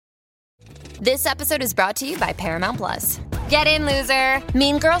This episode is brought to you by Paramount Plus. Get in, loser!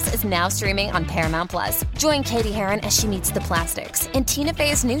 Mean Girls is now streaming on Paramount Plus. Join Katie Heron as she meets the plastics in Tina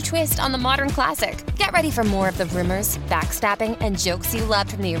Fey's new twist on the modern classic. Get ready for more of the rumors, backstabbing, and jokes you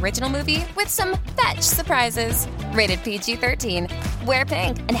loved from the original movie with some fetch surprises. Rated PG-13. Wear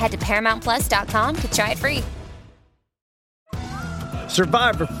pink and head to ParamountPlus.com to try it free.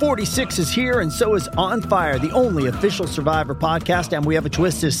 Survivor 46 is here, and so is On Fire, the only official Survivor podcast, and we have a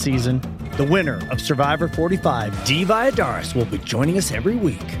twist this season. The winner of Survivor 45, Dee Valladares, will be joining us every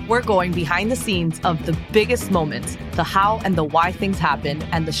week. We're going behind the scenes of the biggest moments, the how and the why things happen,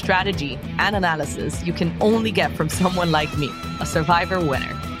 and the strategy and analysis you can only get from someone like me, a Survivor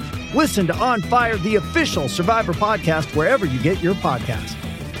winner. Listen to On Fire, the official Survivor podcast, wherever you get your podcast.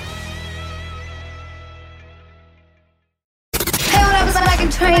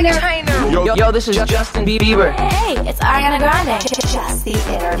 Yo, this is Justin Bieber. Hey, it's Ariana Grande. Just the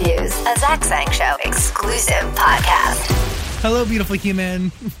Interviews, a Zach Sang Show exclusive podcast. Hello, beautiful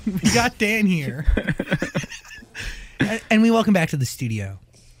human. We got Dan here. And we welcome back to the studio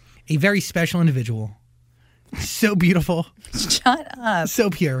a very special individual. So beautiful. Shut up. So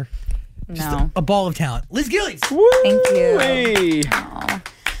pure. Just No. a ball of talent. Liz Gillies. Thank you. Hey.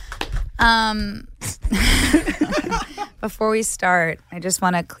 Before we start, I just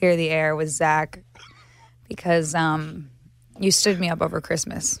want to clear the air with Zach because you stood me up over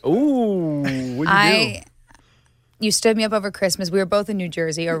Christmas. Ooh, what'd you do? You stood me up over Christmas. We were both in New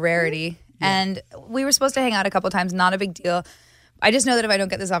Jersey, a rarity, and we were supposed to hang out a couple times. Not a big deal. I just know that if I don't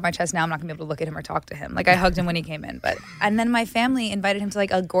get this off my chest now, I'm not gonna be able to look at him or talk to him. Like I hugged him when he came in, and then my family invited him to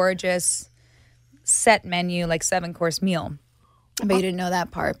like a gorgeous set menu, like 7-course meal. But you didn't know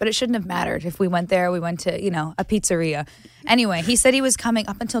that part. But it shouldn't have mattered. If we went there, we went to, a pizzeria. Anyway, he said he was coming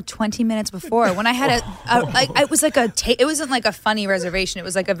up until 20 minutes before. When I had it was like it wasn't like a funny reservation. It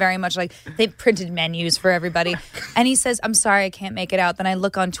was like a very much like they printed menus for everybody. And he says, I'm sorry, I can't make it out. Then I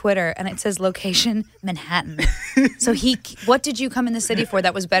look on Twitter and it says location Manhattan. So what did you come in the city for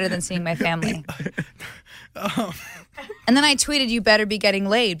that was better than seeing my family? And then I tweeted, you better be getting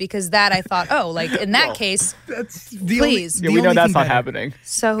laid, because that I thought, in that case, That's please. We know that's not happening.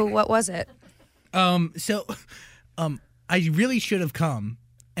 So what was it? I really should have come,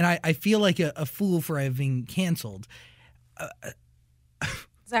 and I feel like a fool for having canceled.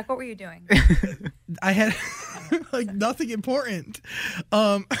 Zach, what were you doing? I had like nothing important.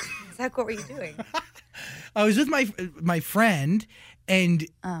 Zach, what were you doing? I was with my friend, and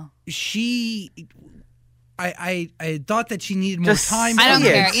she. I thought that she needed more time. I don't Say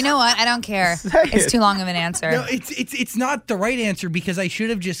it. care. You know what? I don't care. It's too long of an answer. No, it's not the right answer, because I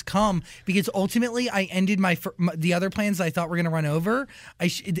should have just come, because ultimately I ended the other plans I thought were going to run over.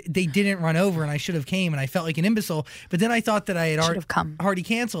 They didn't run over, and I should have came, and I felt like an imbecile. But then I thought that I had already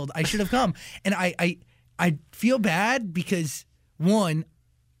canceled. I should have come, and I feel bad because, one,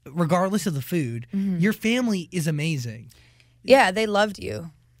 regardless of the food, your family is amazing. Yeah, they loved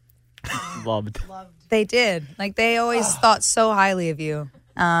you. Loved. They did. Like, they always thought so highly of you.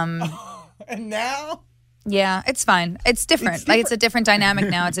 And now? Yeah, it's fine. It's different. Like, it's a different dynamic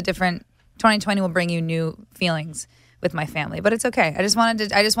now. It's a different. 2020 will bring you new feelings with my family, but it's okay. I just wanted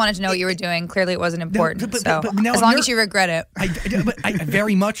to know what you were doing. Clearly, it wasn't important. but as long as you regret it. I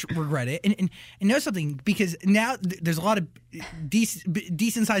very much regret it. And know something, because now there's a lot of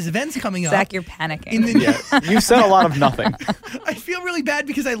decent sized events coming up. Zach, you're panicking. You said a lot of nothing. I feel really bad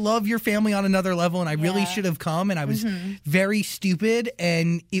because I love your family on another level, and I really should have come, and I was very stupid,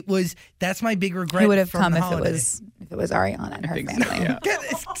 and that's my big regret. Who would have from come the if holiday. it was Ariana and her family? Yeah.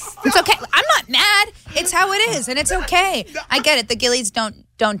 It's okay. I'm not mad. It's how it is, and it's okay. I get it. The Gillies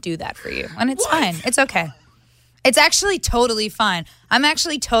don't do that for you, and it's fine. It's okay. It's actually totally fine. I'm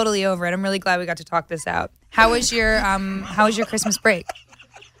actually totally over it. I'm really glad we got to talk this out. How was your Christmas break?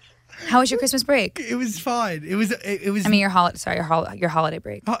 How was your Christmas break? It was fine. It was. I mean, your holiday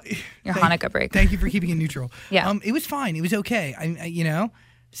break. Your Hanukkah break. Thank you for keeping it neutral. Yeah. It was fine. It was okay. I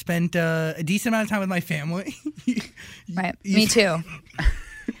spent a decent amount of time with my family. Right. Me too.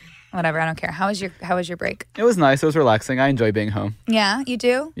 Whatever. I don't care. How was your break? It was nice. It was relaxing. I enjoy being home. Yeah, you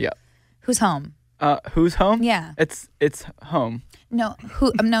do? Yeah. Who's home? Who's home? Yeah. It's home. No.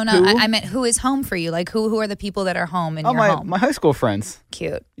 Who? No. Who? I meant who is home for you? Like who are the people that are home in your home? My high school friends.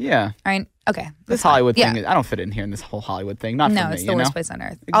 Cute. Yeah. All right. Okay. This Hollywood thing, I don't fit in here in this whole Hollywood thing. Not no, for me, it's the worst place on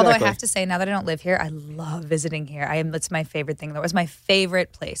earth. Exactly. Although I have to say, now that I don't live here, I love visiting here. It's my favorite thing. That was my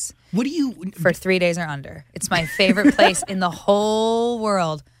favorite place. What do you for 3 days or under? It's my favorite place in the whole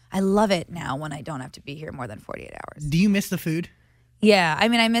world. I love it now when I don't have to be here more than 48 hours. Do you miss the food? Yeah, I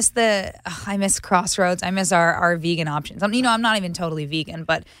mean, I miss Crossroads. I miss our vegan options. I'm not even totally vegan,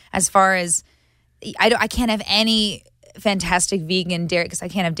 but as far as I can't have any fantastic vegan dairy because I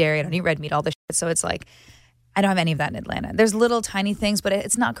can't have dairy. I don't eat red meat, all this shit. So it's like I don't have any of that in Atlanta. There's little tiny things, but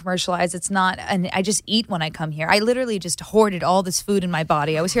it's not commercialized. It's not, and I just eat when I come here. I literally just hoarded all this food in my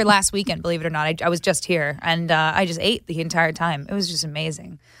body. I was here last weekend, believe it or not. I was just here, and I just ate the entire time. It was just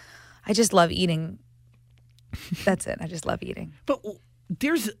amazing. I just love eating. That's it. I just love eating. But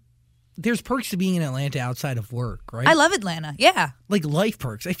there's perks to being in Atlanta outside of work, right? I love Atlanta. Yeah. Like life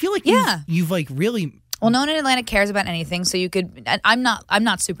perks. I feel like Yeah. you've like really. Well, no one in Atlanta cares about anything, so you could. I'm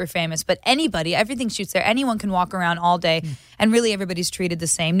not super famous, but anybody, everything shoots there. Anyone can walk around all day, and really everybody's treated the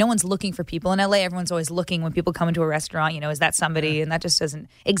same. No one's looking for people in LA. Everyone's always looking when people come into a restaurant. Is that somebody? And that just doesn't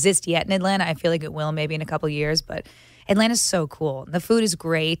exist yet in Atlanta. I feel like it will maybe in a couple of years, but Atlanta's so cool. The food is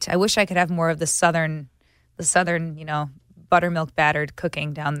great. I wish I could have more of the southern, buttermilk battered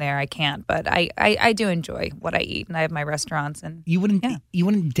cooking down there. I can't, but I do enjoy what I eat, and I have my restaurants. And You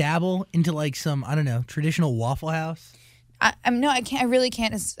wouldn't dabble into like some, I don't know, traditional Waffle House? I can't. I really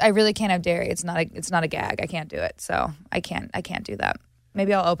can't. I really can't have dairy. It's not a gag. I can't do it. So I can't do that.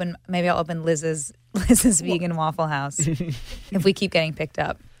 Maybe I'll open Liz's vegan Waffle House if we keep getting picked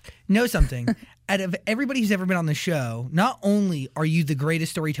up. Know something. Out of everybody who's ever been on the show, not only are you the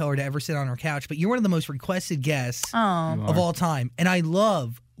greatest storyteller to ever sit on our couch, but you're one of the most requested guests of all time. And I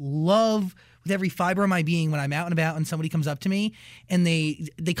love with every fiber of my being when I'm out and about and somebody comes up to me and they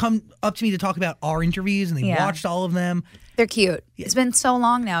come up to me to talk about our interviews and they watched all of them. They're cute. It's been so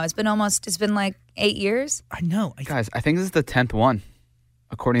long now. It's been like 8 years. I know. Guys, I think this is the 10th one.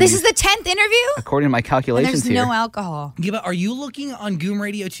 This is the 10th interview? According to my And calculations there's here. no alcohol. Yeah, but are you looking on Goom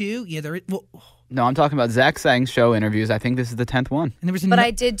Radio too? Yeah, there is. Well, No, I'm talking about Zach Sang show interviews. I think this is the 10th one. and there was But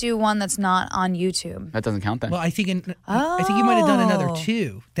I did do one that's not on YouTube. That doesn't count then. Well, I think you might have done another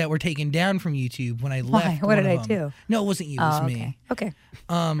two that were taken down from YouTube when I left. What did one I of them. do? No, it wasn't you. It was me. Okay.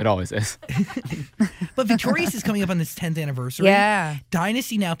 It always is. But Victorious is coming up on this 10th anniversary. Yeah.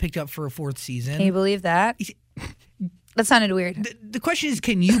 Dynasty now picked up for a 4th season. Can you believe that? That sounded weird. The question is,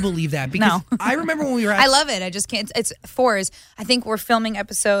 can you believe that? Because No. I remember when we were at... I love it. I just can't. It's 4s. I think we're filming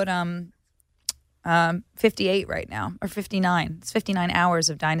episode 58 right now, or 59. It's 59 hours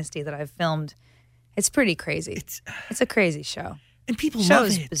of Dynasty that I've filmed. It's pretty crazy. It's a crazy show. And people show love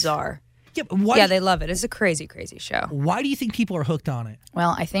is it. bizarre. Yeah, but why, Yeah, they love it. It's a crazy, crazy show. why do you think people are hooked on it?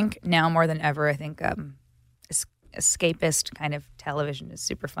 Well, I think now more than ever, I think escapist kind of television is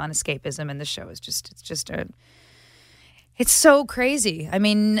super fun. Escapism, and the show is it's so crazy. I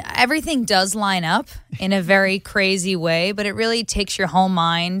mean, everything does line up in a very crazy way, but it really takes your whole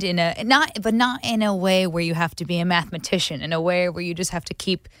mind not in a way where you have to be a mathematician, in a way where you just have to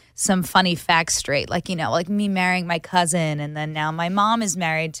keep some funny facts straight. Like me marrying my cousin, and then now my mom is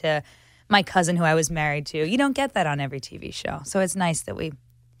married to my cousin who I was married to. You don't get that on every TV show. So it's nice that we...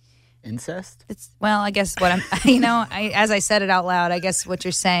 Incest? I guess what I'm, as I said it out loud, I guess what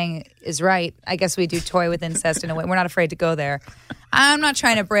you're saying is right. I guess we do toy with incest in a way. We're not afraid to go there. I'm not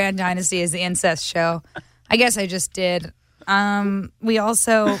trying to brand Dynasty as the incest show. I guess I just did. We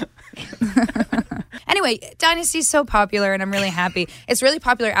also... Anyway, Dynasty's so popular, and I'm really happy. It's really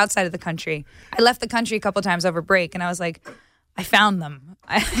popular outside of the country. I left the country a couple times over break, and I was like... I found them.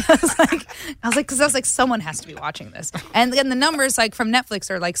 I was like, someone has to be watching this. And then the numbers like from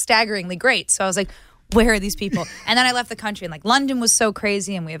Netflix are like staggeringly great. So I was like, where are these people? And then I left the country, and like London was so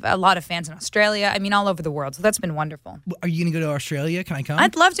crazy, and we have a lot of fans in Australia. I mean, all over the world. So that's been wonderful. Are you going to go to Australia? Can I come?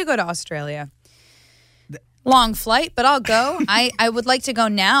 I'd love to go to Australia. Long flight, but I'll go. I would like to go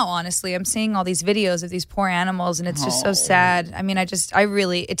now, honestly. I'm seeing all these videos of these poor animals, and it's just so sad. I mean,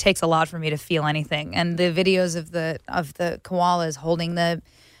 it takes a lot for me to feel anything. And the videos of the koalas holding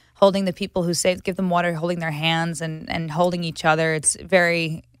the people who give them water, holding their hands and holding each other. It's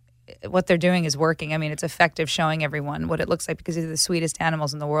what they're doing is working. I mean, it's effective, showing everyone what it looks like, because they're the sweetest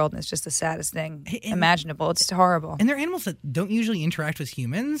animals in the world, and it's just the saddest thing imaginable. It's horrible. And they're animals that don't usually interact with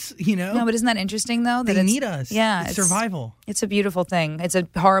humans, No, but isn't that interesting, though? They need us. Yeah. It's survival. It's a beautiful thing. It's a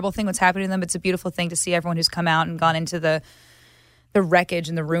horrible thing what's happening to them, but it's a beautiful thing to see everyone who's come out and gone into the wreckage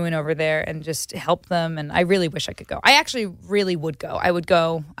and the ruin over there and just help them. And I really wish I could go. I actually really would go. I would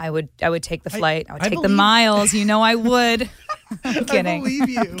go. I would take the flight. I would take the miles. I would. I'm kidding. I believe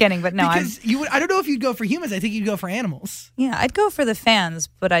you. I'm kidding, but no. Because I don't know if you'd go for humans. I think you'd go for animals. Yeah, I'd go for the fans,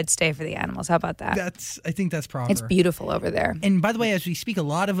 but I'd stay for the animals. How about that? I think that's proper. It's beautiful over there. And by the way, as we speak, a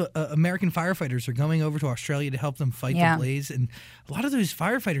lot of American firefighters are going over to Australia to help them fight the blaze. And a lot of those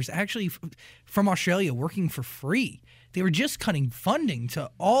firefighters actually from Australia working for free. They were just cutting funding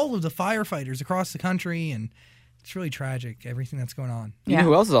to all of the firefighters across the country, and It's really tragic, everything that's going on. You know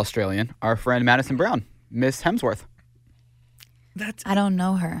who else is Australian? Our friend Madison Brown, Miss Hemsworth. I don't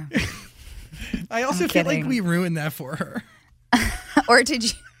know her. I also feel like we ruined that for her. Or did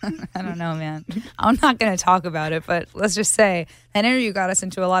you? I don't know, man. I'm not going to talk about it, but let's just say that interview got us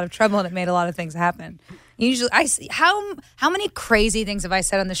into a lot of trouble and it made a lot of things happen. Usually, I see how many crazy things have I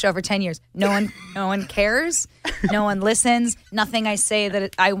said on the show for 10 years? No one cares. No one listens. Nothing I say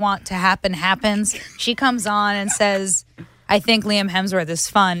that I want to happen happens. She comes on and says, "I think Liam Hemsworth is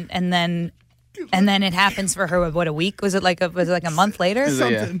fun," and then it happens for her. What, a week? Was it like a month later?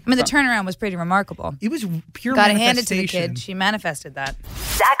 Yeah. I mean, the turnaround was pretty remarkable. It was pure Got to hand it manifestation. to the kid. She manifested that.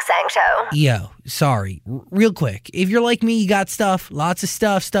 Zach Sang Show. Yo, sorry. Real quick. If you're like me, you got stuff, lots of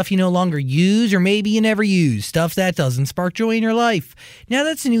stuff you no longer use or maybe you never use, stuff that doesn't spark joy in your life. Now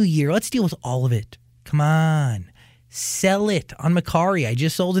that's a new year. Let's deal with all of it. Come on. Sell it on Macari. I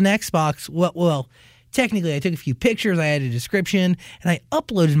just sold an Xbox. Well, technically, I took a few pictures, I had a description, and I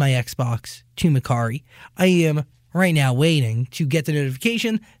uploaded my Xbox to Macari. I am right now waiting to get the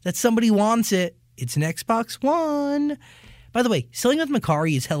notification that somebody wants it. It's an Xbox One. By the way, selling with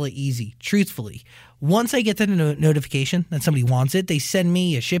Macari is hella easy, truthfully. Once I get the notification that somebody wants it, they send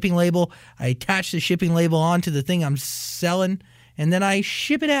me a shipping label. I attach the shipping label onto the thing I'm selling, and then I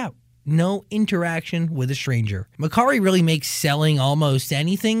ship it out. No interaction with a stranger. Macari really makes selling almost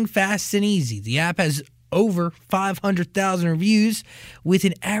anything fast and easy. The app has over 500,000 reviews with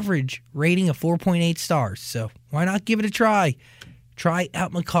an average rating of 4.8 stars. So why not give it a try? Try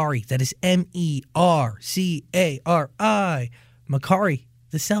out Macari. That is Mercari. Macari,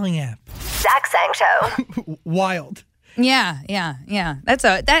 the selling app. Zach Sang Show. Wild. Yeah.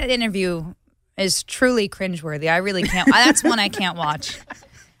 That interview is truly cringeworthy. I really can't. That's one I can't watch.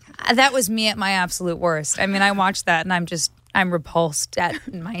 That was me at my absolute worst. I mean, I watched that and I'm repulsed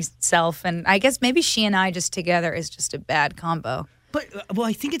at myself. And I guess maybe she and I just together is just a bad combo. But,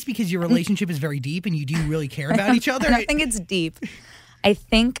 I think it's because your relationship is very deep and you do really care about each other. I don't think it's deep. I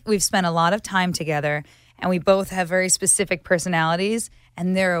think we've spent a lot of time together and we both have very specific personalities.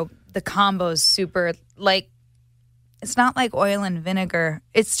 And the combo's super, like, it's not like oil and vinegar.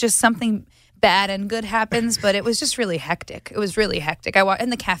 It's just something bad and good happens, but it was just really hectic. It was really hectic.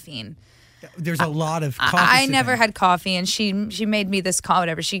 And the caffeine. There's a lot of coffee. I never had coffee, and she made me this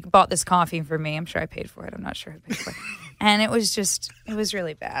whatever. She bought this coffee for me. I'm sure I paid for it. I'm not sure I paid for it. And it was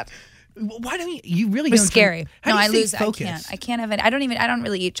really bad. Why don't you really? It was scary. How do you I stay lose. focused? I can't have it. I don't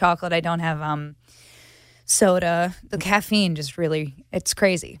really eat chocolate. I don't have soda. The caffeine just really, it's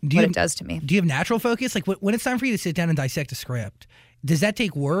crazy it does to me. Do you have natural focus? Like when it's time for you to sit down and dissect a script, does that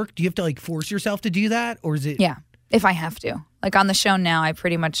take work? Do you have to force yourself to do that, or is it? Yeah, if I have to. Like on the show now,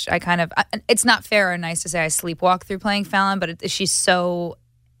 it's not fair or nice to say I sleepwalk through playing Fallon, but she's so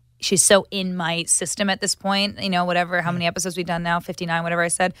in my system at this point. Whatever, how many episodes we've done now, 59, whatever I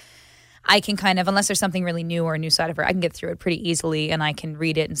said. I can kind of, unless there's something really new or a new side of her, I can get through it pretty easily and I can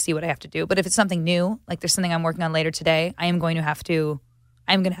read it and see what I have to do. But if it's something new, like there's something I'm working on later today, I'm going to have to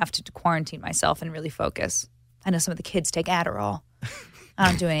quarantine myself and really focus. I know some of the kids take Adderall. I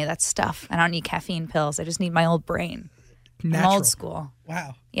don't do any of that stuff. I don't need caffeine pills. I just need my old brain. Natural. I'm old school.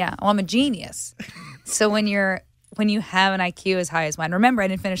 Wow. Yeah. Well, I'm a genius. So when you have an IQ as high as mine, remember I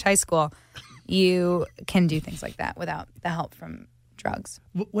didn't finish high school, you can do things like that without the help from drugs.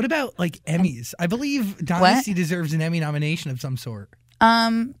 What about Emmys? I believe Dynasty deserves an Emmy nomination of some sort.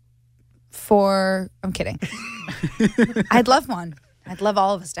 I'm kidding. I'd love one. I'd love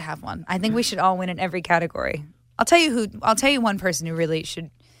all of us to have one. I think we should all win in every category. I'll tell you one person who really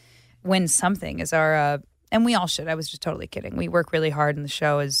should win something is our and we all should. I was just totally kidding. We work really hard and the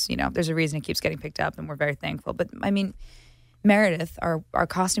show is, there's a reason it keeps getting picked up and we're very thankful. But I mean, Meredith, our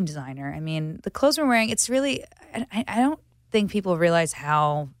costume designer, I mean, the clothes we're wearing, it's really, I don't think people realize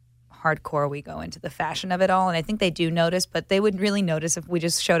how hardcore we go into the fashion of it all. And I think they do notice, but they wouldn't really notice if we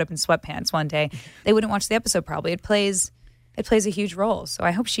just showed up in sweatpants one day. They wouldn't watch the episode probably. It plays a huge role. So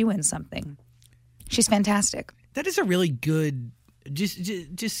I hope she wins something. She's fantastic. That is a really good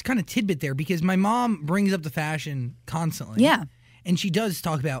just kind of tidbit there because my mom brings up the fashion constantly. Yeah. And she does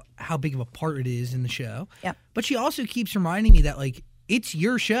talk about how big of a part it is in the show. Yeah. But she also keeps reminding me that it's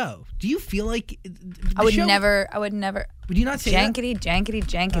your show. Do you feel like I would never. Would you not say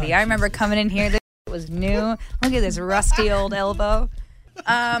jankety? I remember coming in here. This was new. Look at this rusty old elbow.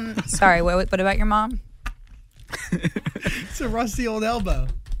 Sorry. What about your mom? It's a rusty old elbow.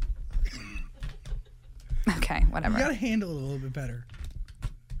 Okay, whatever. You gotta handle it a little bit better.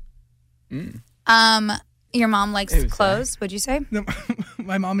 Your mom likes clothes. What'd you say? No,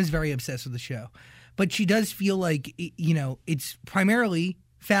 my mom is very obsessed with the show, but she does feel like it's primarily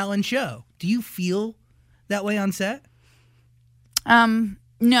Fallon's show. Do you feel that way on set?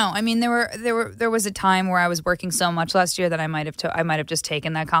 No, I mean there was a time where I was working so much last year that I might have just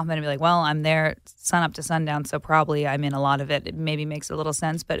taken that compliment and be like, well, I'm there sun up to sundown, so probably I'm in a lot of it. It maybe makes a little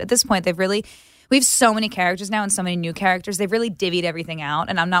sense, but at this point, we have so many characters now and so many new characters. They've really divvied everything out,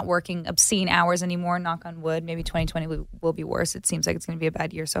 and I'm not working obscene hours anymore. Knock on wood. Maybe 2020 will be worse. It seems like it's going to be a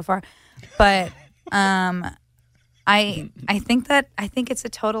bad year so far, but I think it's a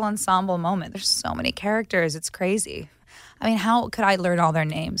total ensemble moment. There's so many characters. It's crazy. I mean, how could I learn all their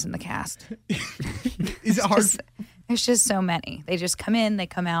names in the cast? Is it hard? There's just so many. They just come in, they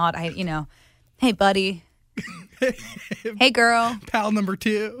come out. Hey, buddy. Hey, girl. Pal number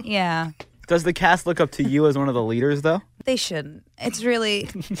 2. Yeah. Does the cast look up to you as one of the leaders, though? They shouldn't. It's really,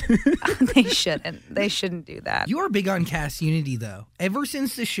 they shouldn't. They shouldn't do that. You are big on cast unity, though. Ever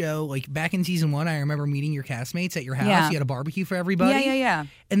since the show, like back in season 1, I remember meeting your castmates at your house. Yeah. You had a barbecue for everybody. Yeah.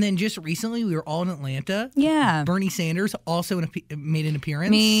 And then just recently, we were all in Atlanta. Yeah. Bernie Sanders also made an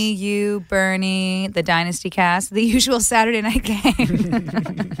appearance. Me, you, Bernie, the Dynasty cast, the usual Saturday night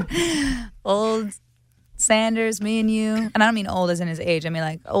gang. Old Sanders, me and you, and I don't mean old as in his age. I mean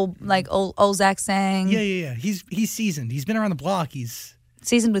like old Zach Sang. Yeah. He's seasoned. He's been around the block. He's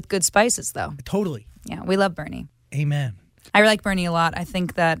seasoned with good spices, though. totally. Yeah, we love Bernie. Amen. I like Bernie a lot. I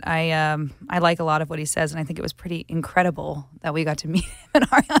think that I like a lot of what he says, and I think it was pretty incredible that we got to meet him at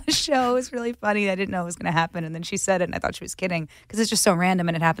Ariana's show. It was really funny. I didn't know it was going to happen, and then she said it, and I thought she was kidding because it's just so random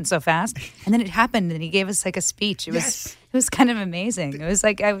and it happened so fast. And then it happened, and he gave us like a speech. It was kind of amazing. It was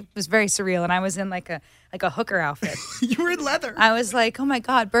like it was very surreal, and I was in like a hooker outfit. You were in leather. I was like, oh my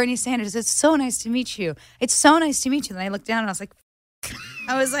God, Bernie Sanders, it's so nice to meet you. It's so nice to meet you. And I looked down and I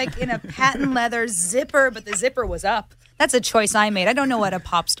was like in a patent leather zipper, but the zipper was up. That's a choice I made. I don't know what a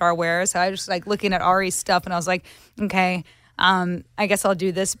pop star wears. So I was like looking at Ari's stuff and I was like, okay, I guess I'll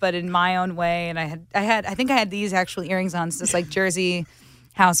do this, but in my own way. And I think I had these actual earrings on, so it's like Jersey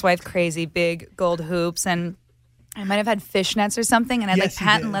housewife crazy, big gold hoops. And I might have had fishnets or something. And I had like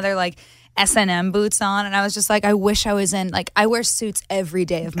patent leather, like S&M boots on, and I was just like, I wish I was in, like, I wear suits every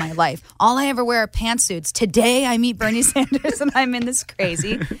day of my life. All I ever wear are pantsuits. Today I meet Bernie Sanders and I'm in this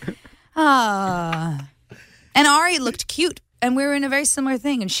crazy. And Ari looked cute, and we were in a very similar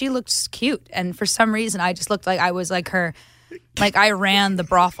thing, and she looked cute, and for some reason I just looked like I was like her, like I ran the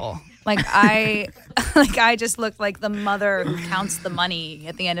brothel. Like I just looked like the mother who counts the money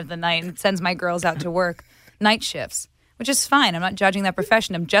at the end of the night and sends my girls out to work night shifts. Which is fine. I'm not judging that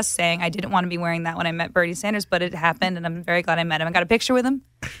profession. I'm just saying I didn't want to be wearing that when I met Bernie Sanders, but it happened, and I'm very glad I met him. I got a picture with him.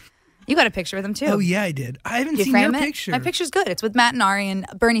 You got a picture with him, too. Oh, yeah, I did. I haven't Did seen you your frame it? picture. My picture's good. It's with Matt and Ari and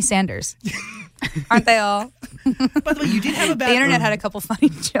Bernie Sanders. Aren't they all? By the way, you did have a bad... The internet had a couple funny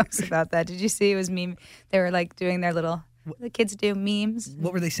jokes about that. Did you see? It was meme. They were like doing their little... The kids do memes.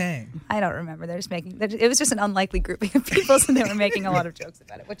 What were they saying? I don't remember. They're just making... It was just an unlikely grouping of people, so they were making a lot of jokes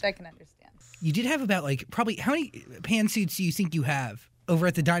about it, which I can understand. You did have about probably how many pantsuits do you think you have over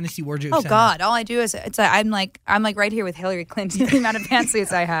at the Dynasty Wardrobe Center? Oh God! All I do is I'm like right here with Hillary Clinton. The amount of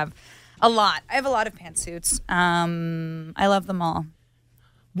pantsuits I have, a lot. I have a lot of pantsuits. I love them all.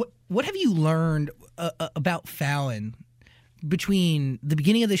 What have you learned about Fallon between the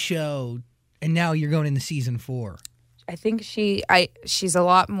beginning of the show and now you're going into season 4? I think she's a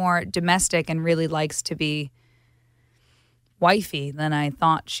lot more domestic and really likes to be wifey than I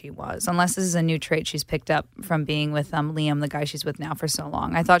thought she was, unless this is a new trait she's picked up from being with Liam, the guy she's with now for so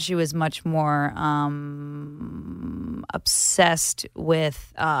long. I thought she was much more obsessed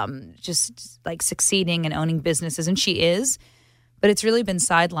with just like succeeding and owning businesses, and she is, but it's really been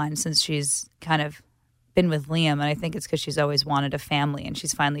sidelined since she's kind of been with Liam, and I think it's because she's always wanted a family, and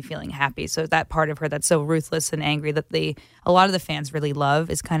she's finally feeling happy. So that part of her that's so ruthless and angry that a lot of the fans really love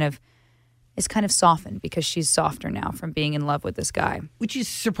is kind of softened because she's softer now from being in love with this guy. Which is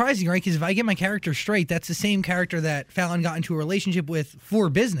surprising, right? Because if I get my character straight, that's the same character that Fallon got into a relationship with for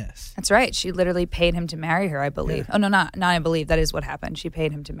business. That's right. She literally paid him to marry her, I believe. Yeah. Oh, no, not I believe. That is what happened. She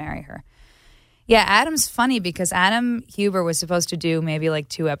paid him to marry her. Yeah, Adam's funny because Adam Huber was supposed to do maybe like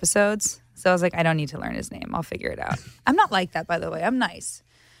 2 episodes. So I was like, I don't need to learn his name. I'll figure it out. I'm not like that, by the way. I'm nice.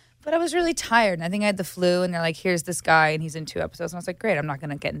 But I was really tired, and I think I had the flu, and they're like, here's this guy, and he's in 2 episodes. And I was like, great, I'm not going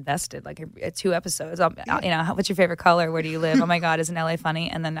to get invested. Like, 2 episodes, what's your favorite color? Where do you live? Oh, my God, isn't LA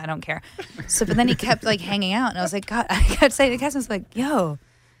funny? And then I don't care. But then he kept, like, hanging out, and I was like, God, I kept saying to the cast, I was like, yo,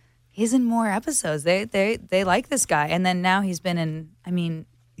 he's in more episodes. They like this guy. And then now he's been in,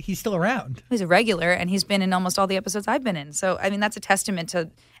 he's still around. He's a regular, and he's been in almost all the episodes I've been in. So, that's a testament to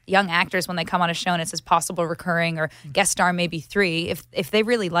young actors when they come on a show and it says possible recurring or guest star maybe 3. If they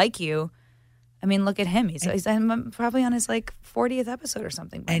really like you, I mean, look at him. He's probably on his like 40th episode or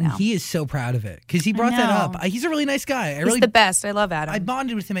something by And now. he is so proud of it because he brought that up. He's a really nice guy. He's the best. I love Adam. I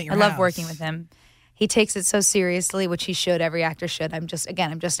bonded with him at your I house. love working with him. He takes it so seriously, which he should. Every actor should. I'm just an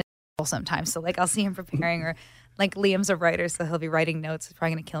asshole sometimes. So like I'll see him preparing, or like Liam's a writer, so he'll be writing notes. He's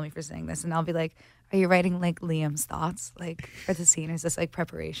probably gonna kill me for saying this, and I'll be like, "Are you writing like Liam's thoughts, like for the scene? Or is this like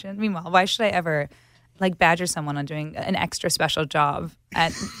preparation?" Meanwhile, why should I ever like badger someone on doing an extra special job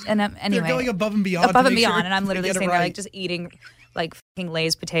anyway? You're going above and beyond. Above to and make beyond, sure and I'm literally you get it sitting there right. like just eating like fucking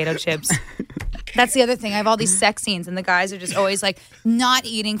Lay's potato chips. That's the other thing. I have all these sex scenes, and the guys are just always like not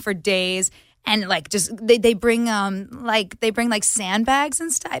eating for days, and like just they bring like sandbags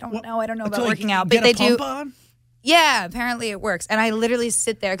and stuff. I don't know about working out, but they do. On? Yeah, apparently it works. And I literally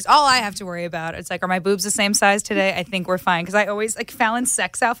sit there because all I have to worry about, it's like, are my boobs the same size today? I think we're fine. Because I always, like Fallon's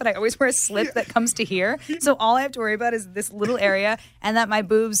sex outfit, I always wear a slip that comes to here. So all I have to worry about is this little area and that my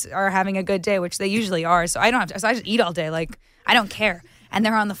boobs are having a good day, which they usually are. So I don't have to, so I just eat all day. Like, I don't care. And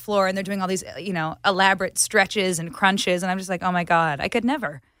they're on the floor and they're doing all these, elaborate stretches and crunches. And I'm just like, oh my God, I could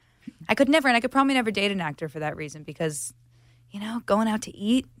never. And I could probably never date an actor for that reason because, going out to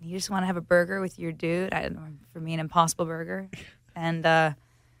eat, you just want to have a burger with your dude. I don't know, for me, an Impossible Burger. And they're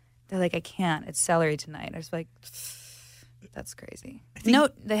like, I can't. It's celery tonight. I was like, that's crazy. No,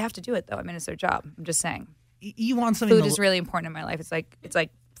 they have to do it, though. I mean, it's their job. I'm just saying. You want something. Food is really important in my life. It's like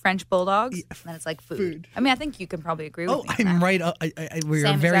French bulldogs, and then it's like food. I mean, I think you can probably agree with me. I'm on that. right. We are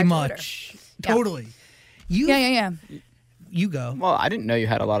Same very exact much. order. Totally. Yeah. You go. Well, I didn't know you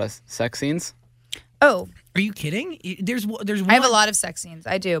had a lot of sex scenes. Oh, are you kidding? There's one. I have a lot of sex scenes.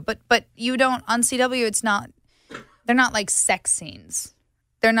 I do, but you don't on CW. It's not. They're not like sex scenes.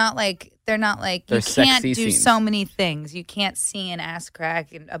 They're not like. They're you can't do scenes. so many things. You can't see an ass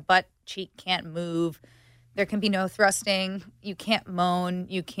crack, and a butt cheek can't move. There can be no thrusting. You can't moan.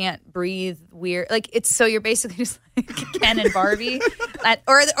 You can't breathe weird. Like it's so you're basically just like Ken and Barbie.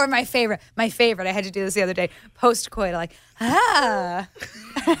 Or my favorite. I had to do this the other day. Post coital, like I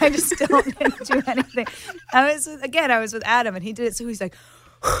just don't do anything. I was with Adam and he did it. So he's like,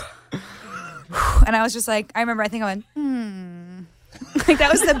 and I was just like, I think I went, like that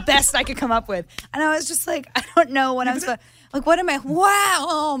was the best I could come up with. And I was just like, I don't know what I was. Like, what am I? Wow!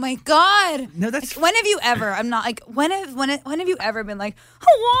 Oh my God! No, that's. Like, when have you ever? I'm not like. When have you ever been like,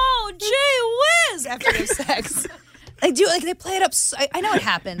 whoa, gee whiz, after you have sex? Like, they play it up. I know it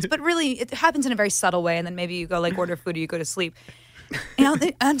happens, but really, it happens in a very subtle way. And then maybe you go like order food or you go to sleep. On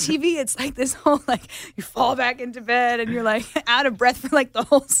TV, it's like this whole like you fall back into bed and you're like out of breath for like the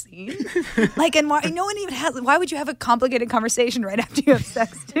whole scene. Like, and why no one even has? Why would you have a complicated conversation right after you have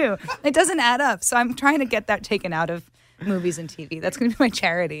sex too? It doesn't add up. So I'm trying to get that taken out of movies and TV. That's going to be my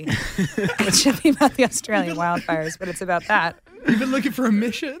charity. It should be about the Australian wildfires, but it's about that. You've been looking for a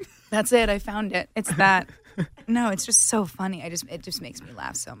mission? That's it. I found it. It's that. No, it's just so funny. It just makes me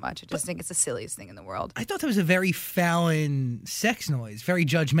laugh so much. I just think it's the silliest thing in the world. I thought that was a very Fallon sex noise. Very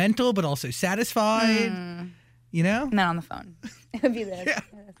judgmental, but also satisfied. Not on the phone. It would be this. Yeah.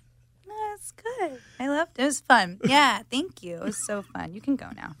 No, it's good. I loved it. It was fun. Yeah, thank you. It was so fun. You can go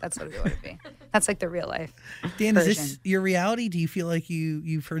now. That's what it would be. That's like the real life. Dan, version. is this your reality? Do you feel like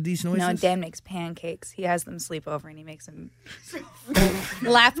you've heard these noises? No, Dan makes pancakes. He has them sleep over and he makes them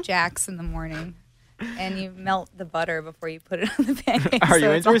flapjacks in the morning. And you melt the butter before you put it on the pancakes. Are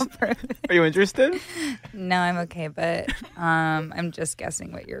you interested? No, I'm okay, but I'm just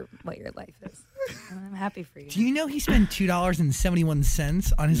guessing what your life is. I'm happy for you. Do you know he spent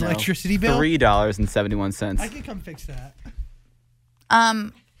 $2.71 on his electricity bill? $3.71. I could come fix that.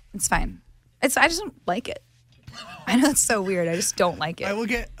 It's fine. I just don't like it. I know it's so weird. I just don't like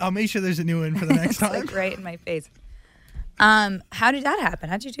it. I'll make sure there's a new one for the next It's time. like right in my face. How did that happen?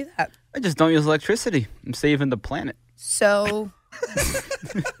 How'd you do that? I just don't use electricity. I'm saving the planet. So,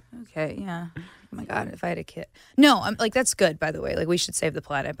 okay, yeah. Oh my God, if I had a kid. No, I'm like, that's good, by the way. Like, we should save the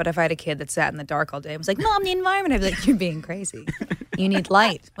planet. But if I had a kid that sat in the dark all day and was like, Mom, the environment, I'd be like, you're being crazy. You need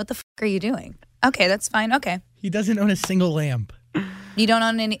light. What the are you doing? Okay, that's fine. Okay. He doesn't own a single lamp. You don't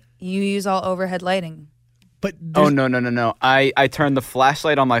own any, you use all overhead lighting. But Oh, no. I turn the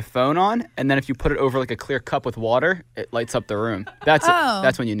flashlight on my phone on, and then if you put it over like a clear cup with water, it lights up the room.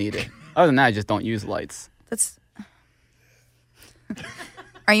 That's when you need it. Other than that, I just don't use lights. That's...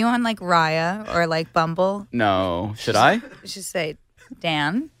 Are you on like Raya or like Bumble? No. Should I? You should say,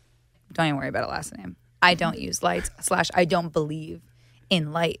 Dan, don't even worry about a last name. I don't use lights / I don't believe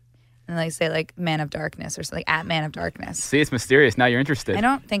in light. And they say like Man of Darkness or something, at Man of Darkness. See, it's mysterious. Now you're interested. I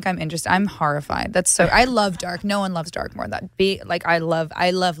don't think I'm interested. I'm horrified. I love dark. No one loves dark more than that. I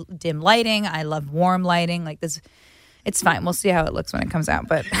love dim lighting. I love warm lighting. Like this, it's fine. We'll see how it looks when it comes out.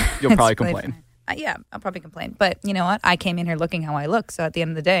 But You'll probably really complain. fine. Yeah, I'll probably complain. But you know what? I came in here looking how I look. So at the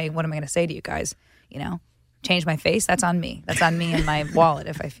end of the day, what am I going to say to you guys? You know, change my face? That's on me. That's on me and my wallet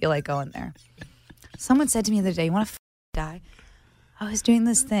if I feel like going there. Someone said to me the other day, you want to die? I was doing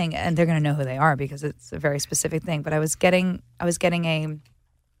this thing, and they're going to know who they are because it's a very specific thing. But I was getting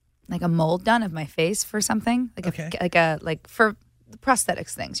a mold done of my face for something, like for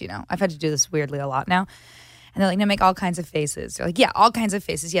prosthetics things. You know, I've had to do this weirdly a lot now. And they're like, no, make all kinds of faces. They're like, yeah, all kinds of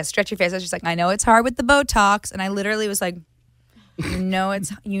faces. Yeah, stretch your face. I was just like, I know it's hard with the Botox, and I literally was like, you know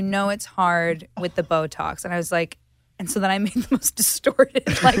it's hard with the Botox, and I was like. And so then I made the most distorted,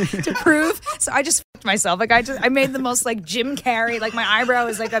 like, to prove. So I just f***ed myself. Like, I made the most, like, Jim Carrey. Like, my eyebrow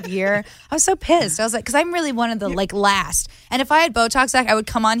is, like, up here. I was so pissed. I was like, because I'm really one of the, like, last. And if I had Botox, Zach, I would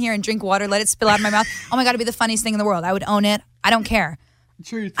come on here and drink water, let it spill out of my mouth. Oh, my God, it'd be the funniest thing in the world. I would own it. I don't care.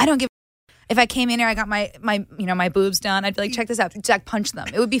 Truth. I don't give If I came in here, I got my boobs done, I'd be like, check this out. Zach, punch them.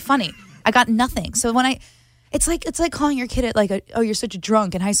 It would be funny. I got nothing. So when It's like calling your kid at like, oh, you're such a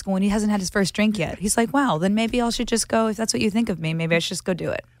drunk in high school when he hasn't had his first drink yet. He's like, wow, then maybe I should just go. If that's what you think of me, maybe I should just go do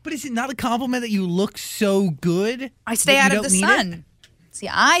it. But is it not a compliment that you look so good? I stay out of the sun. See,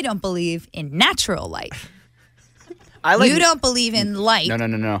 I don't believe in natural light. You don't believe in light.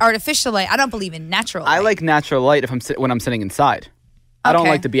 No. Artificial light. I don't believe in natural light. I like natural light when I'm sitting inside. I don't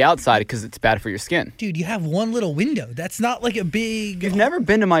like to be outside because it's bad for your skin. Dude, you have one little window. That's not like a big... You've never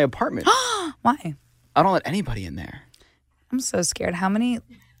been to my apartment. Why? I don't let anybody in there. I'm so scared. How many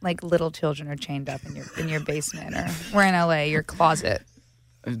like little children are chained up in your basement, or we're in LA, your closet?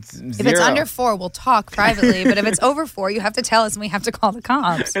 If it's under 4, we'll talk privately. But if it's over 4, you have to tell us and we have to call the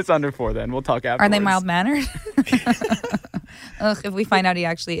cops. It's under 4 then. We'll talk afterwards. Are they mild-mannered? Ugh, if we find out he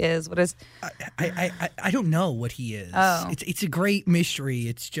actually is, what is... I don't know what he is. Oh. It's a great mystery.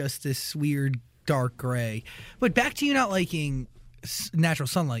 It's just this weird dark gray. But back to you not liking natural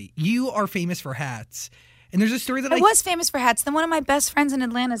sunlight. You are famous for hats. And there's a story that I was famous for hats. Then one of my best friends in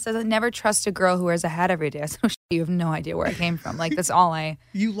Atlanta says, I never trust a girl who wears a hat every day. I said, oh, you have no idea where I came from. Like, that's all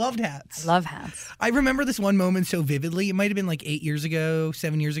You loved hats. I love hats. I remember this one moment so vividly. It might have been like 8 years ago,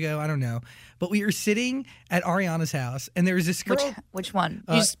 7 years ago. I don't know. But we were sitting at Ariana's house, and there was this girl. Which one?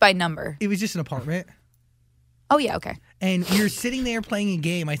 Just by number? It was just an apartment. Oh, yeah, okay. And we were sitting there playing a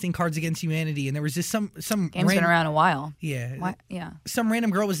game, I think Cards Against Humanity, and there was just some Game's been around a while. Yeah. What? Yeah. Some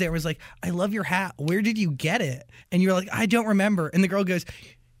random girl was there, was like, I love your hat. Where did you get it? And you're like, I don't remember. And the girl goes,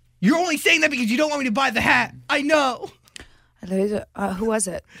 you're only saying that because you don't want me to buy the hat. I know. Who was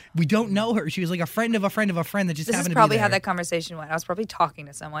it? We don't know her. She was like a friend of a friend of a friend that just happened to be there. This is probably how that conversation went. I was probably talking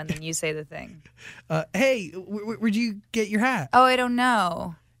to someone, then you say the thing. Hey, where'd you get your hat? Oh, I don't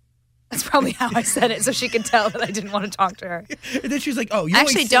know. That's probably how I said it, so she could tell that I didn't want to talk to her. And then she was like, "Oh, you I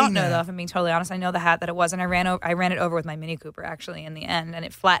actually don't know though. If I'm being totally honest, I know the hat that it was, and I ran it over with my Mini Cooper actually in the end, and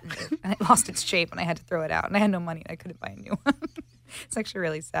it flattened it, and it lost its shape, and I had to throw it out, and I had no money, and I couldn't buy a new one. It's actually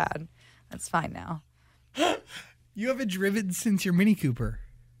really sad. That's fine now. You haven't driven since your Mini Cooper.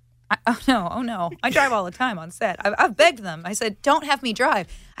 Oh no! I drive all the time on set. I've begged them. I said, "Don't have me drive."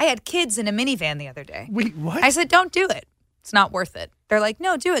 I had kids in a minivan the other day. Wait, what? I said, "Don't do it. It's not worth it." They're like,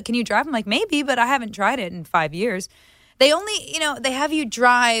 no, do it. Can you drive? I'm like, maybe, but I haven't tried it in 5 years. They only, they have you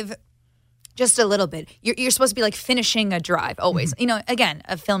drive just a little bit. You're supposed to be like finishing a drive always. Mm-hmm. Again,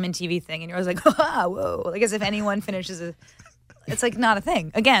 a film and TV thing. And you're always like, whoa. Like as if anyone finishes it's like not a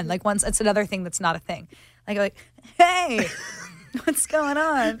thing. Again, like once it's another thing that's not a thing. Like, hey, what's going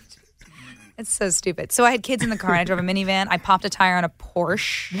on? It's so stupid. So I had kids in the car and I drove a minivan. I popped a tire on a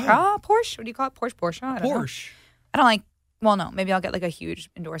Porsche. Porsche? What do you call it? Porsche? I don't know. I don't like. Well, no, maybe I'll get like a huge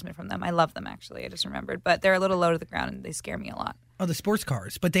endorsement from them. I love them, actually. I just remembered. But they're a little low to the ground and they scare me a lot. Oh, the sports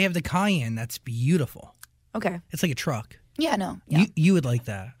cars. But they have the Cayenne. That's beautiful. Okay. It's like a truck. Yeah, no. Yeah. You would like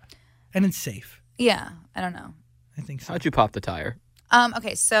that. And it's safe. Yeah, I don't know. I think so. How'd you pop the tire?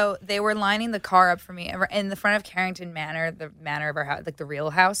 Okay, so they were lining the car up for me. In the front of Carrington Manor, the manor of our house, like the real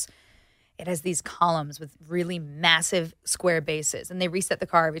house, it has these columns with really massive square bases. And they reset the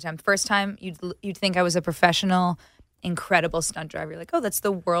car every time. First time, you'd think I was a professional incredible stunt driver. You're like, oh, that's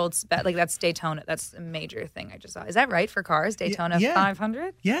the world's best. Like, that's Daytona. That's a major thing I just saw. Is that right for cars? Daytona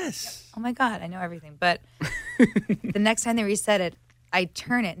 500? Yes. Oh, my God. I know everything. But the next time they reset it, I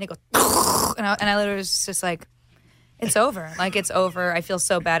turn it, and it goes, and I literally was just like, it's over. Like, it's over. I feel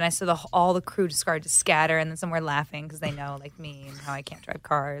so bad. And I saw all the crew just started to scatter, and then some were laughing because they know, like, me and how I can't drive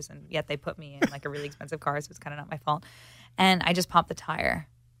cars. And yet they put me in, like, a really expensive car, so it's kind of not my fault. And I just popped the tire.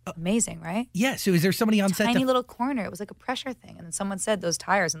 Amazing, right? Yeah. So is there somebody on set? Tiny little corner. It was like a pressure thing. And then someone said those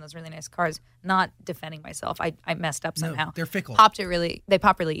tires in those really nice cars, not defending myself. I messed up somehow. No, they're fickle. They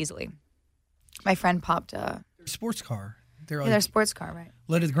pop really easily. My friend popped a sports car. They're Yeah, like their sports car, right?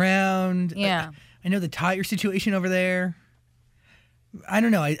 low to the ground. Yeah. I know the tire situation over there. I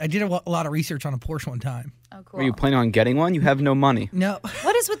don't know. I did a lot of research on a Porsche one time. Oh, cool. Are you planning on getting one? You have no money. No,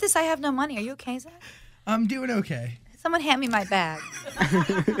 What is with this? I have no money. Are you okay, Zach? I'm doing okay. Someone hand me my bag.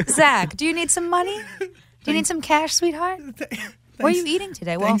 Zach, do you need some money? Do you need some cash, sweetheart? What are you eating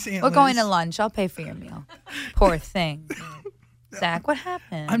today? Well, Thanks, Aunt we're going Liz. to lunch. I'll pay for your meal. Poor thing. Zach, what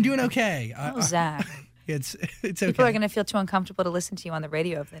happened? I'm doing okay. Oh, Zach. It's okay. People are going to feel too uncomfortable to listen to you on the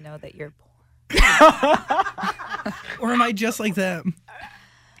radio if they know that you're poor. Or am I just like them?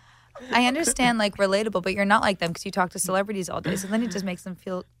 I understand, like, relatable, but you're not like them because you talk to celebrities all day. So then it just makes them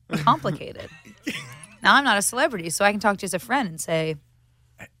feel complicated. Now I'm not a celebrity, so I can talk to you as a friend and say,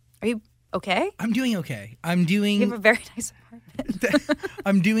 are you okay? I'm doing okay. You have a very nice apartment.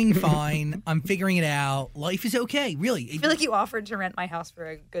 I'm doing fine. I'm figuring it out. Life is okay, really. I feel like you offered to rent my house for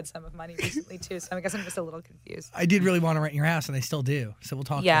a good sum of money recently, too. So I guess I'm just a little confused. I did really want to rent your house, and I still do. So we'll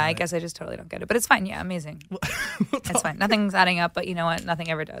talk Yeah, about I it. guess I just totally don't get it. But it's fine. Yeah, amazing. We'll It's talk. fine. Nothing's adding up, but you know what? Nothing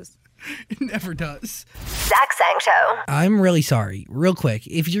ever does. It never does. Zach Sang Show. I'm really sorry. Real quick,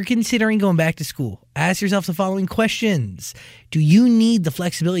 if you're considering going back to school, ask yourself the following questions. Do you need the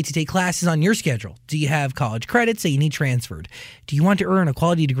flexibility to take classes on your schedule? Do you have college credits that you need transferred? Do you want to earn a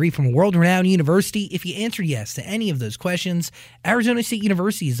quality degree from a world-renowned university? If you answered yes to any of those questions, Arizona State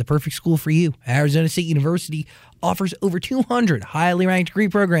University is the perfect school for you. Arizona State University offers over 200 highly ranked degree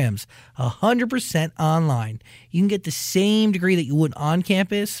programs, 100% online. You can get the same degree that you would on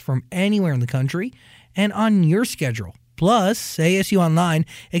campus from anywhere in the country and on your schedule. Plus, ASU Online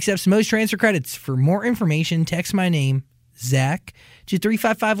accepts most transfer credits. For more information, text my name, Zach, to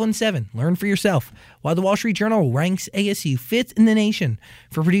 35517. Learn for yourself. While the Wall Street Journal ranks ASU 5th in the nation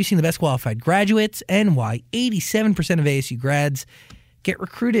for producing the best qualified graduates, and why 87% of ASU grads get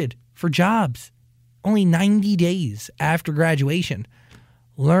recruited for jobs only 90 days after graduation.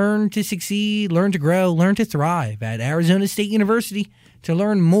 Learn to succeed, learn to grow, learn to thrive at Arizona State University. To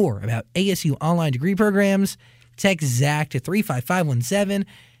learn more about ASU online degree programs, text Zach to 35517,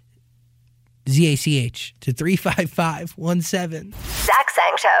 ZACH to 35517. Zach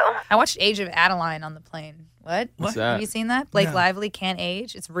Sang Show. I watched Age of Adeline on the plane. What? What's that? Have you seen that? Blake No. Lively Can't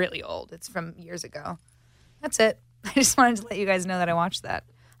Age. It's really old. It's from years ago. That's it. I just wanted to let you guys know that I watched that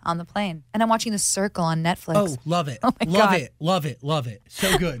on the plane. And I'm watching The Circle on Netflix. Oh, love it. Oh, my love God. it. Love it. Love it.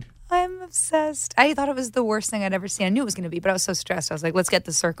 So good. I'm obsessed. I thought it was the worst thing I'd ever seen. I knew it was going to be, but I was so stressed. I was like, let's get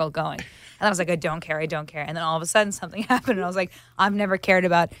The Circle going. And I was like, I don't care. And then all of a sudden something happened. And I was like, I've never cared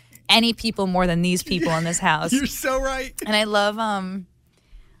about any people more than these people in this house. You're so right. And I love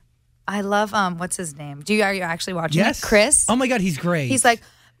what's his name? Are you actually watching Yes. it? Chris? Oh my God, he's great. He's like,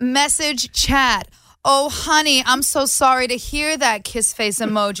 message chat. Oh, honey, I'm so sorry to hear that. Kiss face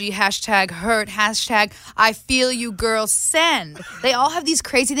emoji, #hurt, I feel you, girl, send. They all have these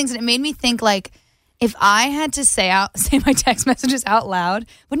crazy things, and it made me think, like, if I had to say my text messages out loud,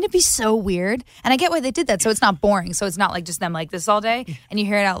 wouldn't it be so weird? And I get why they did that, so it's not boring. So it's not like just them like this all day, and you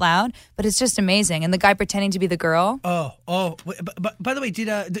hear it out loud, but it's just amazing. And the guy pretending to be the girl. Oh. But by the way,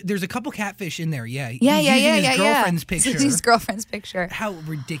 there's a couple catfish in there? Yeah. Yeah. He's using his girlfriend's picture. His girlfriend's picture. How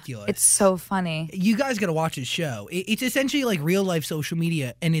ridiculous. It's so funny. You guys got to watch his show. It's essentially like real life social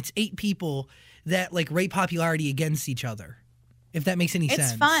media, and it's 8 people that like rate popularity against each other. If that makes any sense.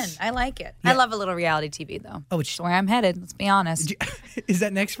 It's fun. I like it. Yeah. I love a little reality TV, though. Oh, It's where I'm headed. Let's be honest. Is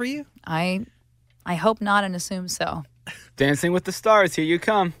that next for you? I hope not and assume so. Dancing with the Stars, here you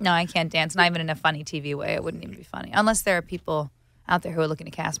come. No, I can't dance. Not even in a funny TV way. It wouldn't even be funny. Unless there are people out there who are looking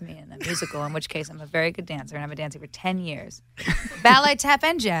to cast me in a musical, in which case I'm a very good dancer, and I've been dancing for 10 years. Ballet, tap,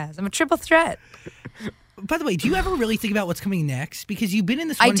 and jazz. I'm a triple threat. By the way, do you ever really think about what's coming next? Because you've been in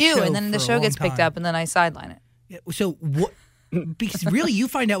this one I do, show and then the for a show long gets picked time. up, and then I sideline it. Yeah, so what? Because really, you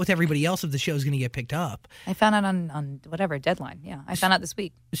find out with everybody else if the show's going to get picked up. I found out on whatever deadline. Yeah, I found out this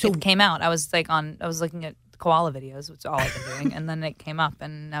week. So- It came out. I was looking at koala videos, which is all I've been doing, and then it came up,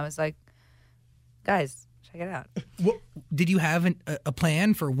 and I was like, guys, check it out. What, did you have a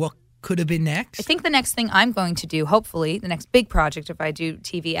plan for what could have been next? I think the next thing I'm going to do, hopefully, the next big project, if I do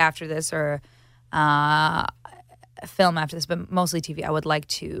TV after this or a film after this, but mostly TV, I would like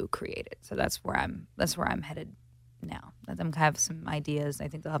to create it. So that's where I'm headed now. Let them have some ideas. I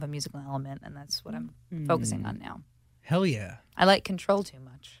think they'll have a musical element, and that's what I'm focusing on now. Hell yeah. I like control too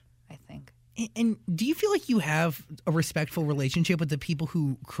much, I think. And do you feel like you have a respectful relationship with the people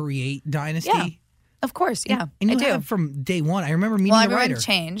who create Dynasty? Yeah. Of course, yeah, And I you do. have from day one. I remember meeting Well, the everyone writer.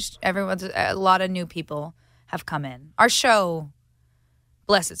 changed. A lot of new people have come in. Our show,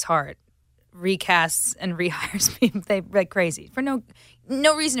 bless its heart, recasts and rehires me they like crazy for no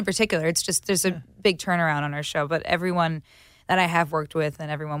reason in particular. It's just there's a big turnaround on our show, but everyone that I have worked with and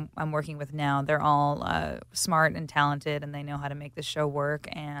everyone I'm working with now, they're all smart and talented, and they know how to make the show work,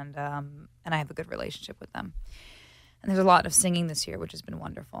 and I have a good relationship with them. And there's a lot of singing this year, which has been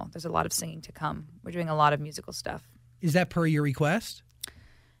wonderful. There's a lot of singing to come. We're doing a lot of musical stuff. Is that per your request?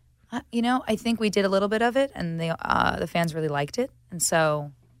 I think we did a little bit of it, and the fans really liked it, and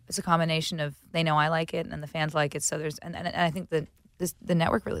so it's a combination of they know I like it and the fans like it. So there's and I think that the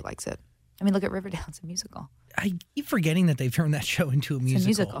network really likes it. I mean, look at Riverdale; it's a musical. I keep forgetting that they've turned that show into a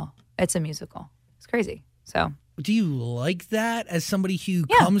musical. It's a musical. It's crazy. So, do you like that as somebody who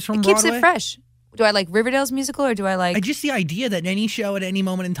yeah, comes from it keeps Broadway? it fresh. Do I like Riverdale's musical, or do I like? Just the idea that any show at any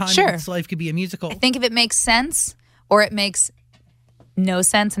moment in time Sure. in its life could be a musical. I think if it makes sense or it makes no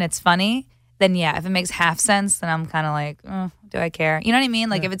sense and it's funny, then yeah. If it makes half sense, then I'm kind of like, do I care? You know what I mean?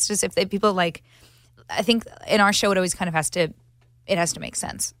 Like if it's just if people like, I think in our show it always kind of has to make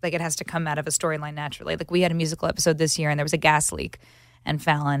sense. Like it has to come out of a storyline naturally. Like we had a musical episode this year and there was a gas leak, and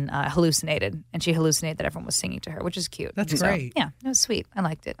Fallon hallucinated, and she hallucinated that everyone was singing to her, which is cute. That's So, great. Yeah, it was sweet. I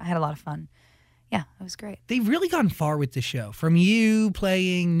liked it. I had a lot of fun. Yeah, it was great. They've really gone far with the show. From you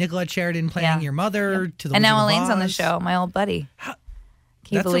playing Nicolette Sheridan playing your mother to the and now Wizard of Elaine's on the Oz. show, my old buddy. Can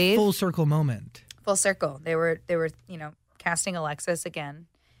you That's believe? a full circle moment. Full circle. They were casting Alexis again,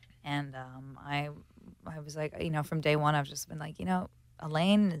 and I was like, from day one I've just been like,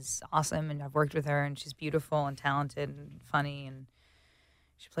 Elaine is awesome, and I've worked with her, and she's beautiful and talented and funny, and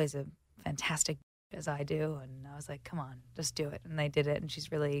she plays a fantastic as I do, and I was like, come on, just do it, and they did it, and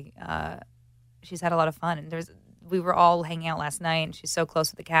she's really she's had a lot of fun, and we were all hanging out last night, and she's so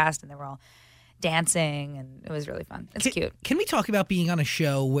close with the cast, and they were all dancing, and it was really fun. It's cute. Can we talk about being on a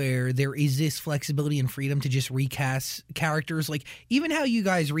show where there is this flexibility and freedom to just recast characters? Like even how you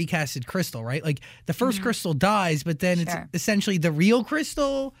guys recasted Crystal, right? Like the first Crystal dies, but then it's Sure. essentially the real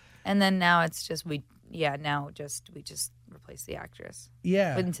Crystal. And then now it's just we just replace the actress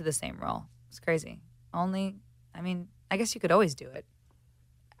Yeah. into the same role. It's crazy. I guess you could always do it.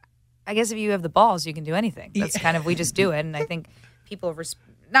 I guess if you have the balls, you can do anything. That's kind of we just do it, and I think people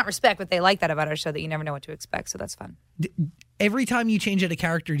not respect, but they like that about our show, that you never know what to expect. So that's fun. Every time you change out a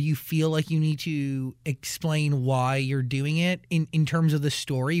character, do you feel like you need to explain why you're doing it in terms of the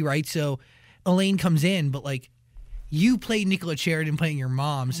story, right? So Elaine comes in, but like you played Nicolette Sheridan playing your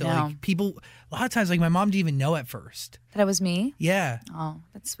mom. So like people, a lot of times, like my mom didn't even know at first. That was me? Yeah. Oh,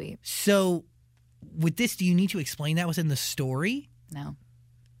 that's sweet. So with this, do you need to explain that within the story? No.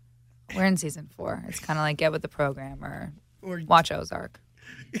 We're in season 4. It's kind of like get with the program or watch Ozark.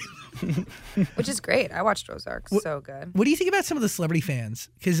 Which is great. I watched Ozark. So good. What do you think about some of the celebrity fans?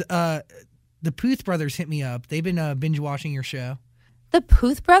 Because the Puth brothers hit me up. They've been binge watching your show. The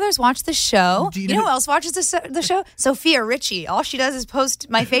Puth brothers watch the show. Do you You know know who else watches the show? Sophia Richie. All she does is post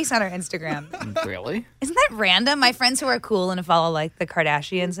my face on her Instagram. Really? Isn't that random? My friends who are cool and follow like the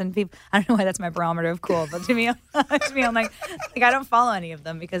Kardashians and people. I don't know why that's my barometer of cool, but to me, I'm like I don't follow any of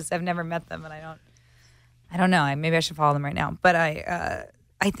them because I've never met them, and I don't know. Maybe I should follow them right now. But I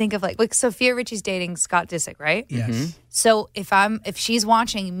think of like Sophia Richie's dating Scott Disick, right? Yes. So if she's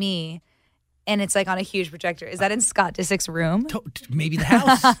watching me, and it's like on a huge projector, is that in Scott Disick's room? Maybe the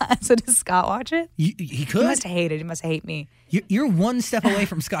house. So does Scott watch it? He He could. must hate it. He must hate me. You're one step away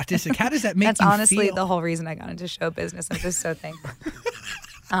from Scott Disick. How does that make That's you honestly feel? the whole reason I got into show business. I'm just so thankful.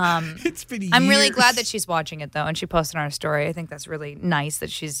 It's been I'm really years. glad that she's watching it though, and she posted on her story. I think that's really nice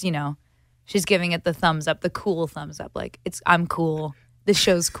that she's giving it the thumbs up, the cool thumbs up. Like I'm cool. This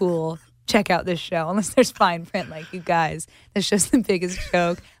show's cool. Check out this show. Unless there's fine print, like you guys. This show's the biggest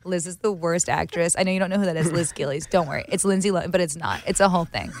joke. Liz is the worst actress. I know you don't know who that is. Liz Gillies. Don't worry. It's Lindsay Lohan, but it's not. It's a whole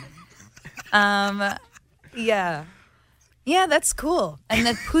thing. Yeah, that's cool. And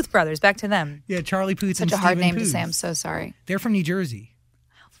the Puth brothers. Back to them. Yeah, Charlie Puth Such and a hard Stephen name to Puth. say. I'm so sorry. They're from New Jersey.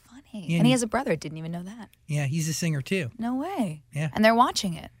 Funny. Yeah, And he has a brother. Didn't even know that. Yeah, he's a singer too. No way. Yeah. And they're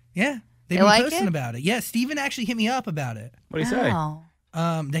watching it. Yeah, they've They been like posting it? about it. Yeah, Steven actually hit me up about it. What do you say? Oh.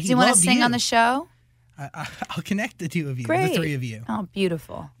 That he Do you want to loved sing you. on the show? I'll connect the two of you, Great. the three of you. Oh,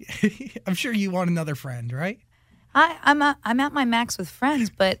 beautiful. I'm sure you want another friend, right? I'm at my max with friends,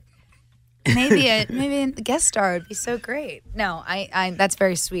 but maybe a guest star would be so great. No, I that's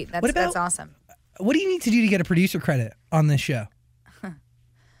very sweet. That's awesome. What do you need to do to get a producer credit on this show?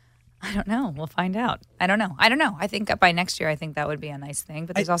 I don't know. We'll find out. I don't know. I think by next year, I think that would be a nice thing.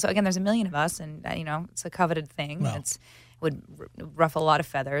 But there's also, again, there's a million of us, and it's a coveted thing. Well. It would ruffle a lot of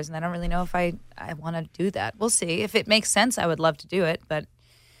feathers, and I don't really know if I want to do that. We'll see. If it makes sense, I would love to do it. But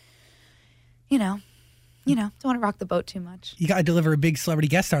don't want to rock the boat too much. You got to deliver a big celebrity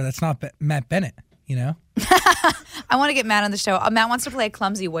guest star that's not Matt Bennett, I want to get Matt on the show. Matt wants to play a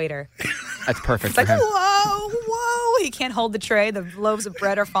clumsy waiter. That's perfect It's for like, him. whoa. He can't hold the tray. The loaves of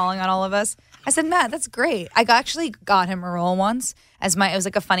bread are falling on all of us. I said, Matt, that's great. I actually got him a role once it was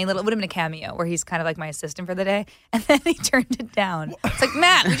like a funny little, it would have been a cameo where he's kind of like my assistant for the day. And then he turned it down. It's like,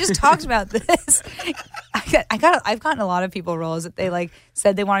 Matt, we just talked about this. I've gotten a lot of people roles that they like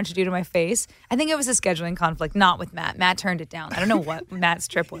said they wanted to do to my face. I think it was a scheduling conflict, not with Matt. Matt turned it down. I don't know what Matt's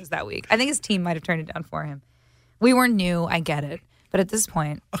trip was that week. I think his team might have turned it down for him. We were new. I get it. But at this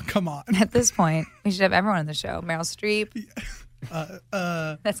point, come on. At this point, we should have everyone on the show. Meryl Streep.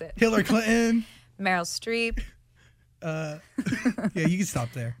 That's it. Hillary Clinton. Meryl Streep. Yeah, you can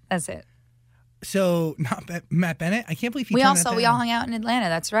stop there. That's it. So, not Matt Bennett? I can't believe he we turned that down. all hung out in Atlanta.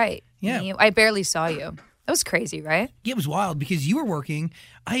 That's right. Yeah. I barely saw you. That was crazy, right? Yeah, it was wild because you were working.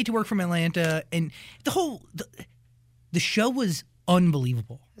 I had to work from Atlanta, and the show was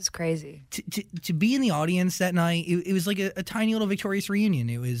unbelievable. It was crazy. To be in the audience that night, it was like a tiny little Victorious reunion.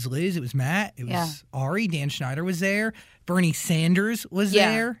 It was Liz, it was Matt, it was Ari, Dan Schneider was there, Bernie Sanders was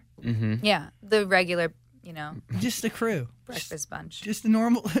there. Mm-hmm. Yeah, the regular, just the crew, breakfast bunch. Just the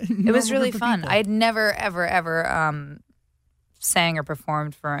normal. It was really fun. I had never, ever, ever sang or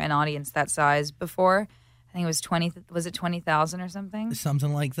performed for an audience that size before. I think it was 20. Was it 20,000 or something?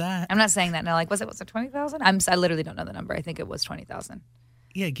 Something like that. I'm not saying that. No, like was it 20,000? I literally don't know the number. I think it was 20,000.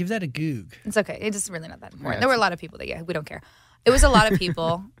 Yeah, give that a goog. It's okay. It's just really not that important. There were a lot of people that we don't care. It was a lot of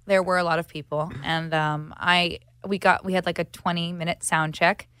people. There were a lot of people, and we had like a 20-minute sound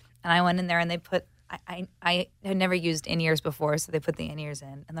check, and I went in there and they put. I had never used in-ears before, so they put the in-ears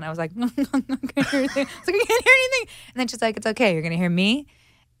in, and then I was like, I can't hear anything. I can't hear anything. And then she's like, it's okay. You're gonna hear me,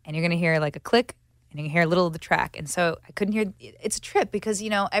 and you're gonna hear like a click. And you can hear a little of the track. And so I couldn't hear. It's a trip because,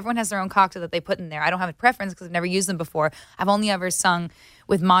 everyone has their own cocktail that they put in there. I don't have a preference because I've never used them before. I've only ever sung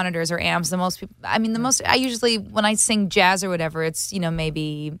with monitors or amps. I usually, when I sing jazz or whatever, it's,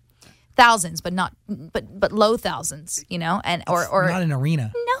 maybe thousands, but low thousands, and or not an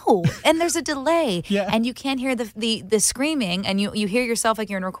arena. No. And there's a delay. Yeah. And you can't hear the screaming, and you hear yourself like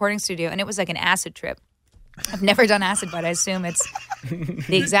you're in a recording studio. And it was like an acid trip. I've never done acid, but I assume it's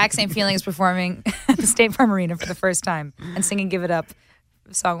the exact same feeling as performing at the State Farm Arena for the first time and singing "Give It Up"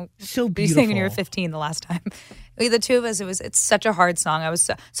 song. So beautiful. You sang when you were 15 the last time. The two of us. It's such a hard song.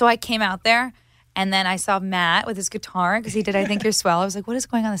 So I came out there, and then I saw Matt with his guitar because he did "I Think You're Swell." I was like, "What is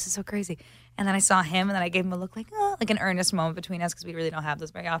going on? This is so crazy." And then I saw him, and then I gave him a look like an earnest moment between us because we really don't have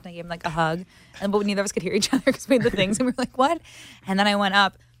those very often. I gave him like a hug, but neither of us could hear each other because we had the things, and we were like, "What?" And then I went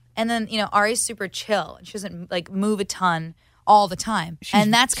up. And then, Ari's super chill. She doesn't, move a ton all the time.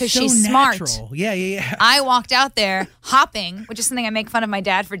 And that's because she's natural. smart. Yeah. I walked out there hopping, which is something I make fun of my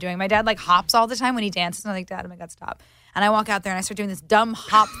dad for doing. My dad, hops all the time when he dances. And I'm like, Dad, oh my God, stop. And I walk out there and I start doing this dumb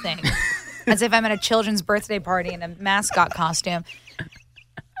hop thing as if I'm at a children's birthday party in a mascot costume.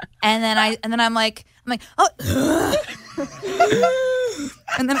 And then I'm like, oh.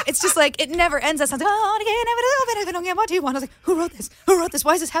 And then it's just like, it never ends. That sounds like, I don't get what you want. I was like, who wrote this? Who wrote this?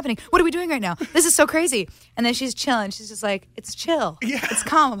 Why is this happening? What are we doing right now? This is so crazy. And then she's chilling. She's just like, it's chill. Yeah. It's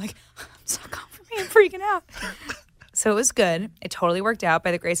calm. I'm like, I'm so calm for me. I'm freaking out. So it was good. It totally worked out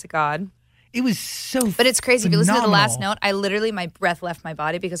by the grace of God. It was so But it's crazy. If you listen to the last phenomenal. note, my breath left my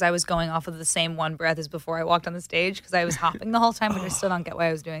body because I was going off of the same one breath as before I walked on the stage because I was hopping the whole time, but I still don't get why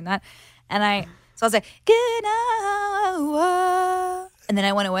I was doing that. So I was like, good night. And then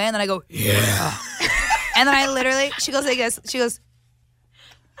I went away, and then I go, yeah. And then I literally, she goes like this. She goes,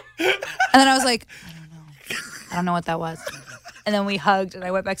 and then I was like, I don't know what that was. And then we hugged, and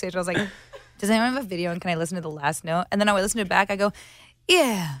I went backstage, and I was like, does anyone have a video, and can I listen to the last note? And then I would listen to it back. I go,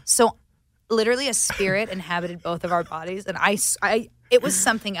 yeah. So literally a spirit inhabited both of our bodies, and it was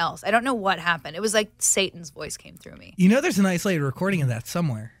something else. I don't know what happened. It was like Satan's voice came through me. There's an isolated recording of that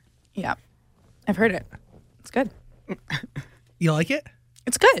somewhere. Yeah. I've heard it. It's good. You like it?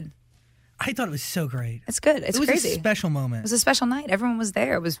 It's good. I thought it was so great. It's good. It's crazy. It was a special It moment. was a special night. Everyone was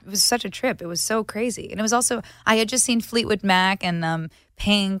there. It was such a trip. It was so crazy. And it was also, I had just seen Fleetwood Mac and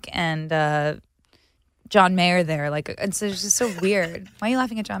Pink and John Mayer there. It's just so weird. Why are you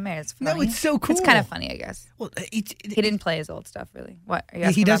laughing at John Mayer? It's funny. No, it's so cool. It's kind of funny, I guess. Well, He didn't play his old stuff, really. What? Are you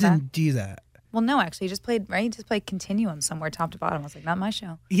asking he about doesn't that? do that. Well, no, actually. He just played, right? He just played Continuum somewhere top to bottom. I was like, not my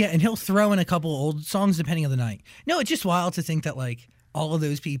show. Yeah, and he'll throw in a couple old songs depending on the night. No, it's just wild to think that all of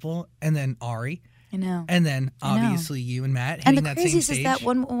those people, and then Ari, I know. and then I know. obviously you and Matt And hitting the that same craziest stage. is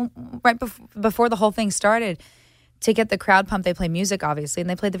that right before the whole thing started, to get the crowd pumped, they play music, obviously, and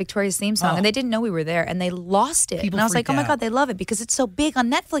they played the Victoria's theme song, and they didn't know we were there, and they lost it. People and I was like, freaked oh my out. God, they love it because it's so big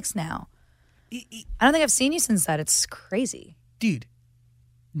on Netflix now. I don't think I've seen you since that. It's crazy. Dude,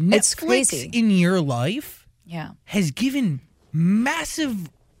 It's Netflix crazy. in your life Yeah. has given massive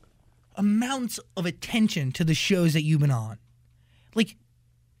amounts of attention to the shows that you've been on. Like,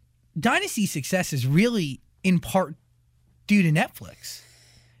 Dynasty's success is really in part due to Netflix.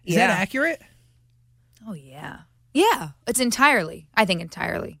 Is that accurate? Oh, yeah. Yeah. It's entirely. I think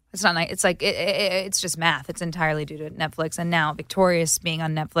entirely. It's not. It's like it's just math. It's entirely due to Netflix, and now Victorious being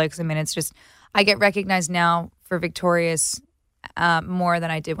on Netflix. I mean, it's just I get recognized now for Victorious more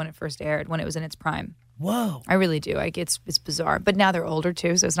than I did when it first aired, when it was in its prime. Whoa. I really do. Like it's bizarre. But now they're older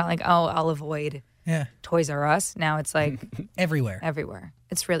too, so it's not like, oh, I'll avoid Toys R Us. Now it's like everywhere.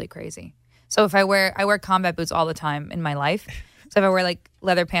 It's really crazy. So if I wear combat boots all the time in my life. So if I wear like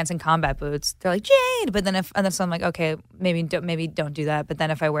leather pants and combat boots, they're like, Jade. But then if so I'm like, okay, maybe don't do that. But then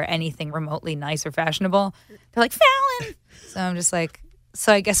if I wear anything remotely nice or fashionable, they're like, Fallon. So I'm just like,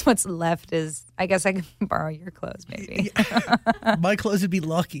 so I guess what's left is, I guess I can borrow your clothes maybe. My clothes would be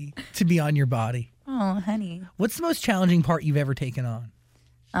lucky to be on your body. Oh, honey. What's the most challenging part you've ever taken on?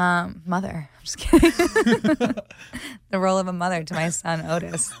 Mother. I'm just kidding. The role of a mother to my son,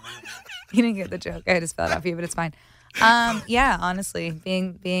 Otis. You didn't get the joke. I just spelled it out for you, but it's fine. Yeah, honestly,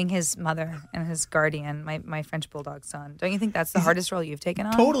 being his mother and his guardian, my French bulldog son. Don't you think that's the hardest role you've taken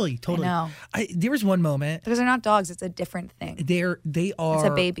on? Totally. I know. There was one moment. Because they're not dogs, it's a different thing. They are. It's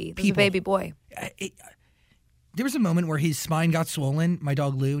a baby. It's a baby boy. There was a moment where his spine got swollen, my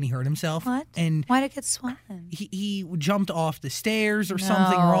dog Lou, and he hurt himself. What? And why did it get swollen? He jumped off the stairs or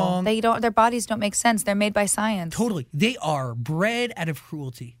something wrong. They don't. Their bodies don't make sense. They're made by science. Totally. They are bred out of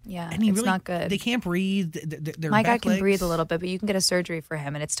cruelty. Yeah, and it's not good. They can't breathe. My guy can breathe a little bit, but you can get a surgery for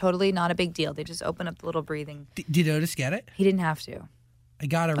him, and it's totally not a big deal. They just open up the little breathing. Did Otis get it? He didn't have to. I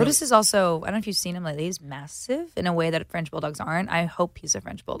got it. Otis is also, I don't know if you've seen him lately, he's massive in a way that French bulldogs aren't. I hope he's a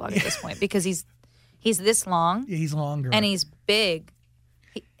French bulldog at this point because he's this long. Yeah, he's longer. And he's big.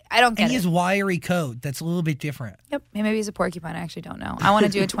 I don't get it. And he has wiry coat that's a little bit different. Yep. Maybe he's a porcupine. I actually don't know. I want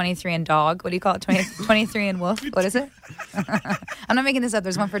to do a 23 and dog. What do you call it? 23 and wolf? What is it? I'm not making this up.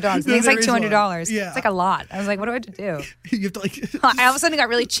 There's one for dogs. I think it's like $200. Yeah. It's like a lot. I was like, what do I have to do? You have to like. I all of a sudden got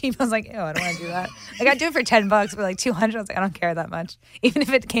really cheap. I was like, ew, I don't want to do that. Like, I'd do it for $10, but like 200 I was like, I don't care that much. Even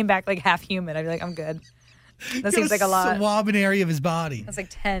if it came back like half human, I'd be like, I'm good. That seems like a lot. Swab an area of his body. That's like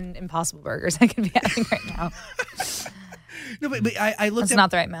 10 Impossible Burgers I could be having right now. No, but I looked That's at.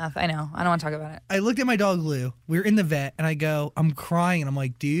 not the right math. I know. I don't want to talk about it. I looked at my dog Lou. We were in the vet, and I go, I'm crying, and I'm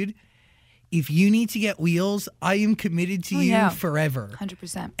like, dude, if you need to get wheels, I am committed to you forever.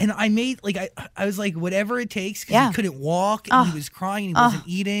 100%. And I made like I was like, whatever it takes, because he couldn't walk, and he was crying, and he wasn't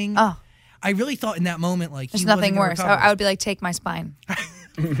eating. I really thought in that moment, like, there's he nothing wasn't worse. gonna recover. I would be like, take my spine.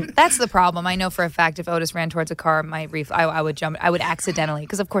 That's the problem. I know for a fact if Otis ran towards a car, I would jump. I would accidentally,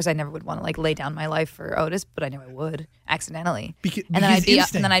 because of course I never would want to like lay down my life for Otis, but I know I would accidentally. And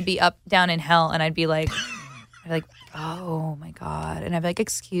then I'd be up down in hell, and I'd be like, oh my God, and I'd be like,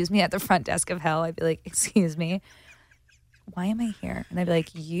 excuse me, at the front desk of hell. I'd be like, excuse me, why am I here? And I'd be like,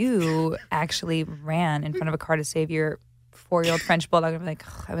 you actually ran in front of a car to save your 4-year-old French bulldog. I'd be like,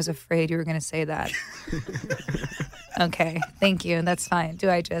 I was afraid you were going to say that. Okay, thank you. That's fine. Do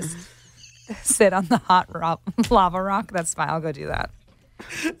I just sit on the hot lava rock? That's fine. I'll go do that.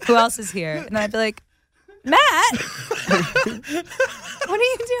 Who else is here? And I'd be like, Matt, what are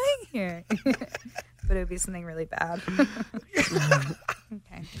you doing here? But it would be something really bad.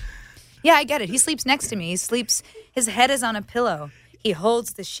 Okay. Yeah, I get it. He sleeps next to me. His head is on a pillow. He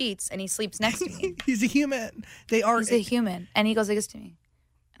holds the sheets and he sleeps next to me. He's a human. He's a human. And he goes like this to me.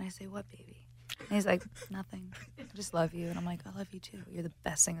 And I say, what, baby? And he's like, nothing. I just love you. And I'm like, I love you too. You're the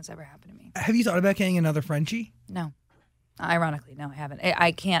best thing that's ever happened to me. Have you thought about getting another Frenchie? No. Ironically, no, I haven't.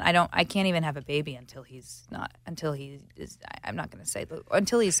 I can't even have a baby until he is, I'm not going to say,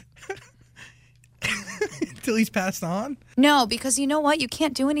 until he's. Until he's passed on? No, because you know what? You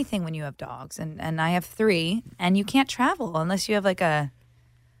can't do anything when you have dogs. And I have 3, and you can't travel unless you have like I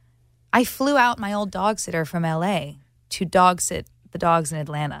flew out my old dog sitter from LA to dog sit the dogs in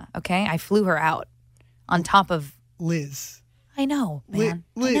Atlanta, okay? I flew her out on top of Liz. I know, man.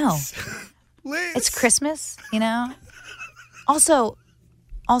 Liz. I know. Liz. It's Christmas, you know? Also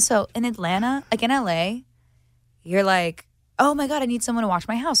in Atlanta, like in LA, you're like, oh my God, I need someone to watch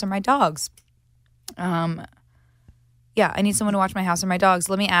my house or my dogs. Yeah, I need someone to watch my house or my dogs.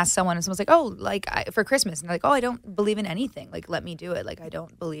 Let me ask someone. And someone's like, oh, for Christmas. And they're like, oh, I don't believe in anything. Like, let me do it. Like, I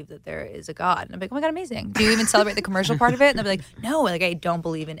don't believe that there is a God. And I'm like, oh my God, amazing. Do you even celebrate the commercial part of it? And they'll be like, no, like, I don't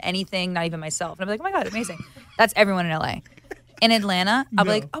believe in anything, not even myself. And I'm like, oh my God, amazing. That's everyone in LA. In Atlanta, I'll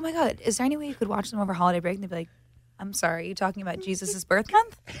be like, oh my God, is there any way you could watch them over holiday break? And they'd be like, I'm sorry, are you talking about Jesus' birth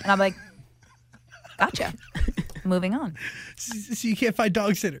month? And I'm like, Gotcha. Moving on. So you can't find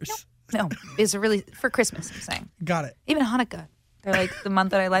dog sitters. No, it's really for Christmas. I'm saying. Got it. Even Hanukkah. They're like the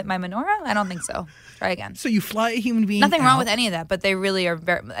month that I light my menorah. I don't think so. Try again. So you fly a human being. Nothing wrong out. with any of that, but they really are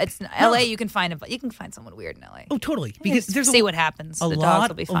very. It's LA. You can find someone weird in LA. Oh, totally. Because there's see what happens. A The dogs lot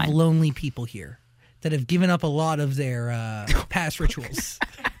will be of fine. lonely people here that have given up a lot of their past rituals.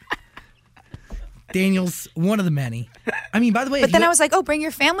 Daniel's one of the many. I mean, by the way, But then I was like, oh, bring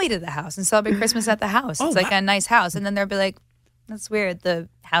your family to the house and celebrate Christmas at the house. It's like a nice house. And then they'll be like, that's weird. The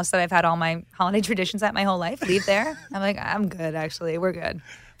house that I've had all my holiday traditions at my whole life, leave there. I'm like, I'm good, actually. We're good.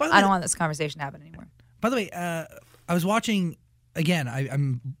 I don't want this conversation to happen anymore. By the way, I was watching, again,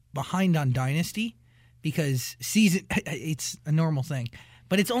 I'm behind on Dynasty because it's a normal thing.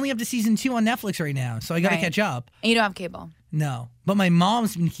 But it's only up to season 2 on Netflix right now, so I got to catch up. And you don't have cable? No. But my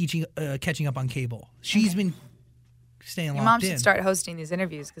mom's been catching up on cable. She's been staying locked in. Your mom should start hosting these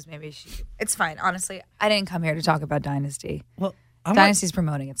interviews because maybe it's fine. Honestly, I didn't come here to talk about Dynasty. Well, Dynasty's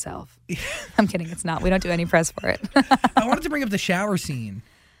promoting itself. I'm kidding. It's not. We don't do any press for it. I wanted to bring up the shower scene.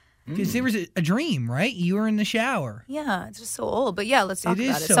 Because there was a dream, right? You were in the shower. Yeah, it's just so old. But yeah, let's talk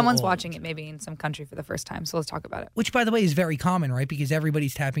about it. So Someone's old. watching it maybe in some country for the first time, so let's talk about it. Which, by the way, is very common, right? Because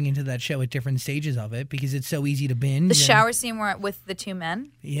everybody's tapping into that show at different stages of it because it's so easy to binge. The shower scene where with the 2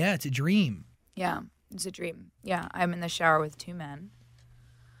 men? Yeah, it's a dream. Yeah, it's a dream. Yeah, I'm in the shower with 2 men.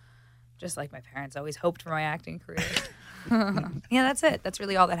 Just like my parents always hoped for my acting career. Yeah, that's it. That's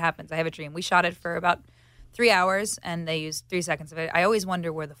really all that happens. I have a dream. We shot it for about 3 hours, and they used 3 seconds of it. I always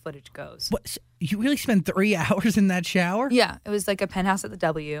wonder where the footage goes. What? So you really spent 3 hours in that shower? Yeah, it was like a penthouse at the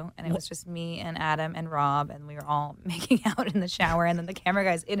W, and it was just me and Adam and Rob, and we were all making out in the shower, and then the camera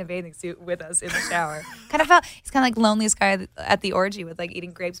guy's in a bathing suit with us in the shower. He's kind of like loneliest guy at the orgy with like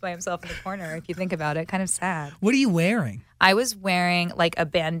eating grapes by himself in the corner, if you think about it. Kind of sad. What are you wearing? I was wearing like a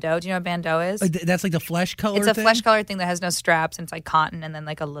bandeau. Do you know what a bandeau is? That's like the flesh color It's a thing? flesh color thing that has no straps, and it's like cotton, and then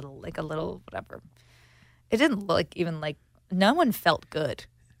like a little whatever. It didn't look even like no one felt good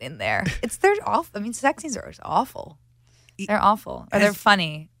in there. They're awful. I mean, sex scenes are awful. They're awful, or they're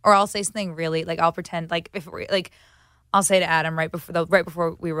funny, or I'll say something really like I'll pretend like if we're like I'll say to Adam right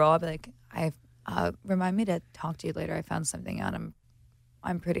before we roll, I'll be like, remind me to talk to you later. I found something out.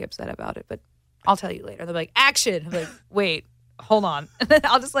 I'm pretty upset about it, but I'll tell you later. They'll be like, action. I'm like, wait, hold on, and then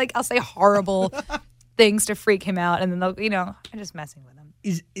I'll say horrible things to freak him out, and then I'm just messing with him.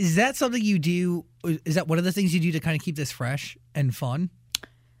 Is that something you do? Is that one of the things you do to kind of keep this fresh and fun?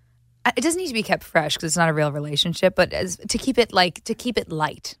 It doesn't need to be kept fresh because it's not a real relationship, but to keep it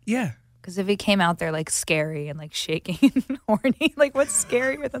light. Yeah. Because if he came out there like scary and like shaking and horny, like what's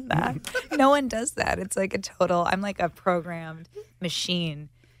scarier than that? No one does that. It's like I'm like a programmed machine.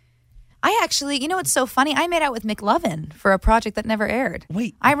 I actually, what's so funny? I made out with McLovin for a project that never aired.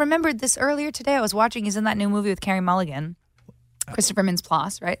 Wait. I remembered this earlier today. I was watching. He's in that new movie with Carey Mulligan. Christopher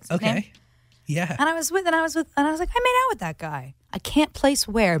Mintz-Plasse, right? Okay. Yeah. And I was like, I made out with that guy. I can't place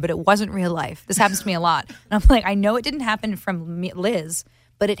where, but it wasn't real life. This happens to me a lot. And I'm like, I know it didn't happen from Liz,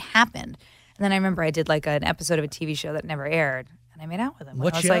 but it happened. And then I remember I did like an episode of a TV show that never aired, and I made out with him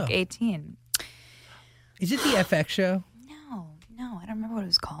when I was like 18. Is it the FX show? No, I don't remember what it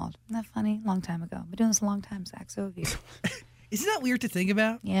was called. Isn't that funny? Long time ago. I've been doing this a long time, Zach. So have you. Isn't that weird to think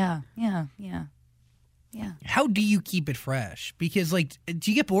about? Yeah. How do you keep it fresh? Because, like,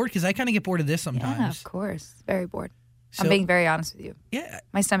 do you get bored? Because I kind of get bored of this sometimes. Yeah, of course. Very bored. So, I'm being very honest with you. Yeah.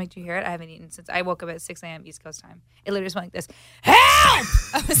 My stomach, do you hear it? I haven't eaten since I woke up at 6 a.m. East Coast time. It literally just went like this. Help!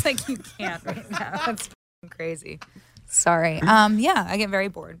 I was like, you can't right now. That's crazy. Sorry. Yeah, I get very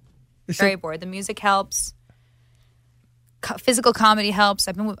bored. Very bored. The music helps. Physical comedy helps.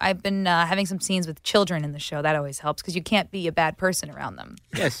 I've been having some scenes with children in the show. That always helps because you can't be a bad person around them.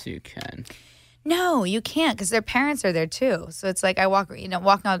 Yes, you can. No, you can't because their parents are there too. So it's like I walking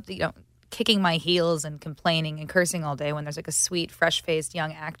out, kicking my heels and complaining and cursing all day when there's like a sweet, fresh-faced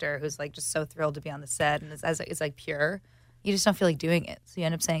young actor who's like just so thrilled to be on the set and it's like pure. You just don't feel like doing it. So you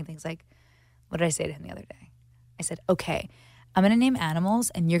end up saying things like, what did I say to him the other day? I said, okay, I'm going to name animals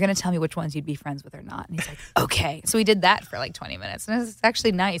and you're going to tell me which ones you'd be friends with or not. And he's like, okay. So we did that for like 20 minutes. And it's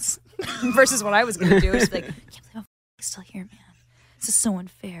actually nice versus what I was going to do. It's like, I can't believe I'm still here, man. This is so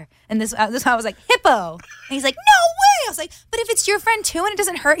unfair. And this I was like, hippo. And he's like, no way. I was like, but if it's your friend too and it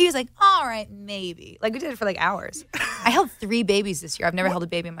doesn't hurt you, he's like, all right, maybe. Like we did it for like hours. I held 3 babies this year. I've never held a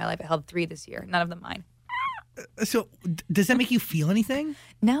baby in my life. I held 3 this year. None of them mine. So does that make you feel anything?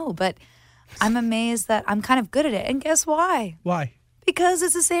 No, but I'm amazed that I'm kind of good at it. And guess why? Why? Because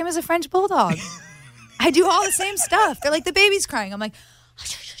it's the same as a French bulldog. I do all the same stuff. They're like, the baby's crying. I'm like,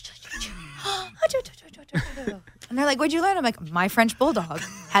 and they're like, what'd you learn? I'm like, my French bulldog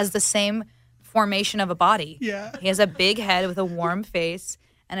has the same formation of a body. Yeah. He has a big head with a warm face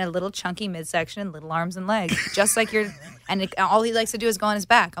and a little chunky midsection and little arms and legs, just like your. And all he likes to do is go on his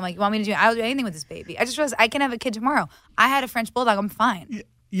back. I'm like, you want me to do? I'll do anything with this baby. I just realized I can have a kid tomorrow. I had a French bulldog. I'm fine.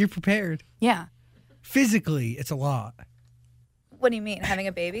 You're prepared. Yeah. Physically, it's a lot. What do you mean, having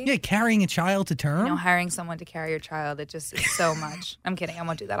a baby? Yeah, carrying a child to term. Hiring someone to carry your child, it just is so much. I'm kidding. I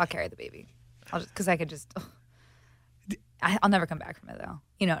won't do that. I'll carry the baby. Because I could just. I'll never come back from it, though.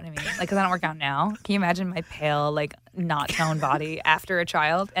 You know what I mean? Like, because I don't work out now. Can you imagine my pale, like, not toned body after a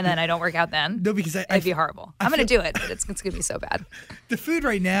child, and then I don't work out then? No, because it'd be horrible. I'm going to do it, but it's going to be so bad. The food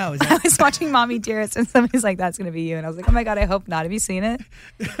right now is. I was watching Mommy Dearest, and somebody's like, "That's going to be you," and I was like, "Oh my god, I hope not." Have you seen it?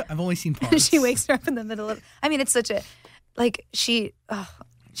 I've only seen parts. She wakes her up in the middle of. I mean, it's such a, like she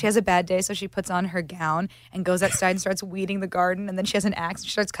has a bad day, so she puts on her gown and goes outside and starts weeding the garden. And then she has an axe. She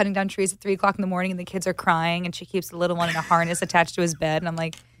starts cutting down trees at 3 o'clock in the morning, and the kids are crying. And she keeps the little one in a harness attached to his bed. And I'm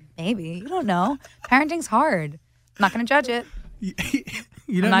like, maybe you don't know. Parenting's hard. I'm not going to judge it. You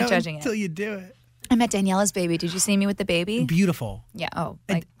don't I'm not know judging it until you do it. I met Daniela's baby. Did you see me with the baby? Beautiful. Yeah. Oh,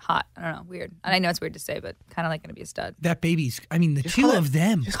 like hot. I don't know. Weird. And I know it's weird to say, but kind of like going to be a stud. That baby's. I mean, the two of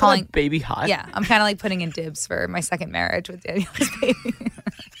them. Just calling baby hot. Yeah, I'm kind of like putting in dibs for my second marriage with Daniela's baby.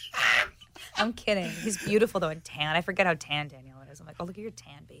 I'm kidding. He's beautiful though and tan. I forget how tan Daniela is. I'm like, oh, look at your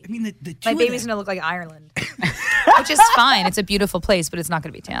tan baby. I mean, the two My of baby's them. gonna look like Ireland, which is fine. It's a beautiful place, but it's not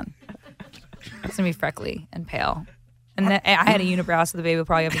gonna be tan. It's gonna be freckly and pale. And then I had a unibrow, so the baby will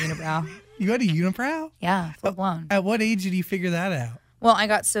probably have a unibrow. You had a unibrow? Yeah, full blown. At what age did you figure that out? Well, I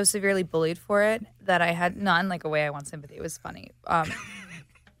got so severely bullied for it that I had not in like a way I want sympathy. It was funny.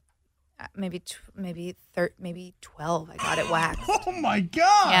 Maybe 12. I got it waxed. Oh my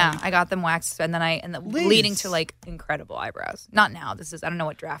god! Yeah, I got them waxed, and then Liz. leading to like incredible eyebrows. Not now. This is I don't know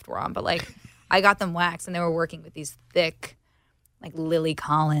what draft we're on, but like I got them waxed, and they were working with these thick, like Lily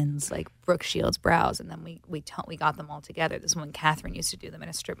Collins, like Brooke Shields brows, and then we got them all together. This is when Catherine used to do them in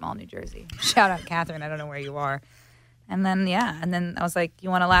a strip mall in New Jersey. Shout out Catherine. I don't know where you are. And then I was like, you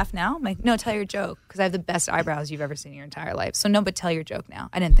want to laugh now? I'm like, no, tell your joke because I have the best eyebrows you've ever seen in your entire life. So no, but tell your joke now.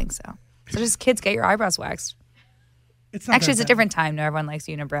 I didn't think so. So just kids, get your eyebrows waxed. It's not Actually, that it's a bad. different time. No, everyone likes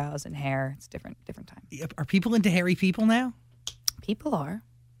unibrows and hair. It's different time. Are people into hairy people now? People are.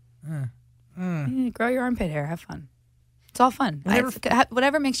 Grow your armpit hair. Have fun. It's all fun.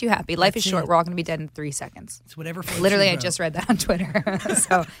 Whatever makes you happy. Life is That's short. it. We're all going to be dead in 3 seconds. It's whatever. floats Literally, your I boat. just read that on Twitter.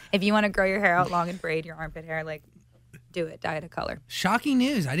 So if you want to grow your hair out long and braid your armpit hair, like, do it. Dye it a color. Shocking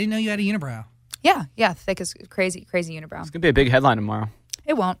news! I didn't know you had a unibrow. Yeah. Thick as crazy unibrow. It's gonna be a big headline tomorrow.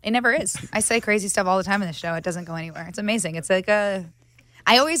 It won't. It never is. I say crazy stuff all the time in the show. It doesn't go anywhere. It's amazing. It's like I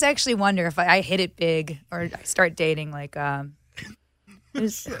always wonder if I hit it big or I start dating like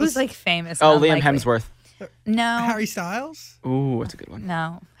who's like famous. Oh, and Liam unlikely. Hemsworth. No. Harry Styles. Ooh, that's a good one.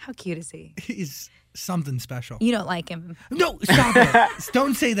 No. How cute is he? He's something special. You don't like him. No, stop it!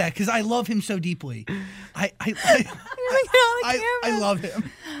 Don't say that because I love him so deeply. I love him.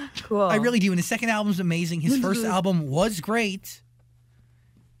 Cool. I really do. And his second album's amazing. His first album was great,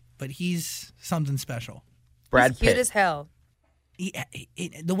 but he's something special. Brad He's cute Pitt. as hell.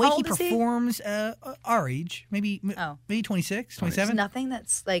 The way How he old is he? performs, our age, maybe 26, 27. There's nothing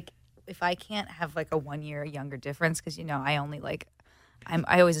that's like if I can't have like a 1 year younger difference because I only like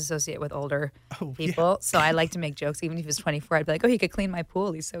I always associate with older people, so I like to make jokes. Even if he was 24, I'd be like, "Oh, he could clean my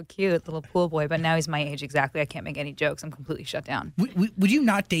pool. He's so cute, little pool boy." But now he's my age exactly. I can't make any jokes. I'm completely shut down. Would you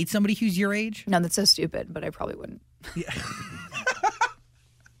not date somebody who's your age? No, that's so stupid. But I probably wouldn't. Yeah.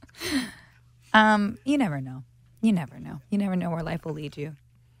 You never know. You never know. You never know where life will lead you.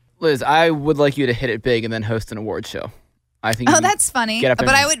 Liz, I would like you to hit it big and then host an award show. I think. Oh, that's funny. Get up But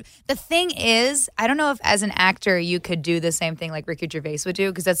and- I would. The thing is, I don't know if as an actor you could do the same thing like Ricky Gervais would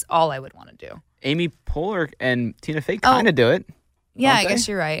do because that's all I would want to do. Amy Poehler and Tina Fey kind of do it. Yeah, Don't I guess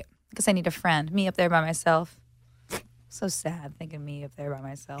they? you're right. Because I need a friend. Me up there by myself. So sad thinking me up there by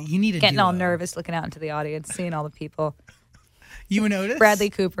myself. You need to Getting do all a- nervous looking out into the audience, seeing all the people. You and Otis? Bradley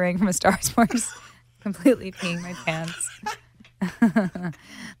Coopering from A Star is Born just completely peeing my pants.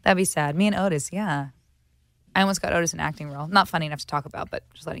 That'd be sad. Me and Otis, yeah. I almost got Otis an acting role. Not funny enough to talk about, but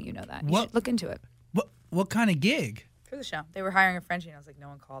just letting you know that. You What- should look into it. What kind of gig? For the show. They were hiring a Frenchie, and I was like, no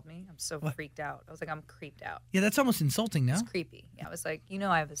one called me. I'm so freaked out. I was like, I'm creeped out. Yeah, that's almost insulting, no? It's creepy. Yeah, I was like,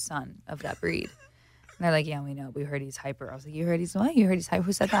 I have a son of that breed. And they're like, yeah, we know. We heard he's hyper. I was like, you heard he's what? You heard he's hyper?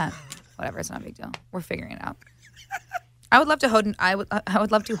 Who said that? Whatever. It's not a big deal. We're figuring it out. I would love to host. I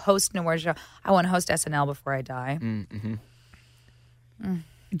would love to host an award show. I want to host SNL before I die.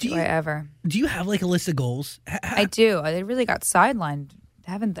 Do I ever? Do you have like a list of goals? I do. They really got sidelined,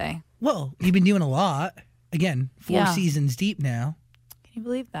 haven't they? Well, you've been doing a lot. Again, 4 Yeah. seasons deep now. Can you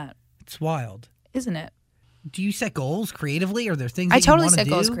believe that? It's wild. isn't it? Do you set goals creatively? Are there things I that totally you set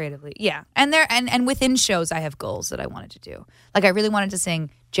do? goals creatively. Yeah. And within shows I have goals that I wanted to do. Like I really wanted to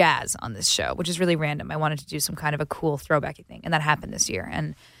sing jazz on this show, which is really random. I wanted to do some kind of a cool throwbacky thing, and that happened this year.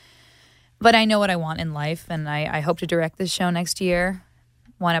 But I know what I want in life, and I hope to direct this show next year.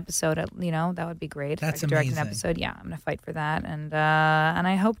 One episode, that would be great. That's if I could direct amazing. an episode. Yeah, I'm going to fight for that, and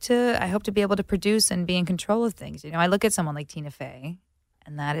I hope to be able to produce and be in control of things. I look at someone like Tina Fey,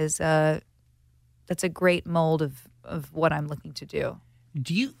 and that's a great mold of what I'm looking to do.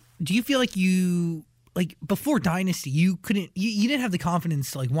 Do you feel like you before Dynasty you didn't have the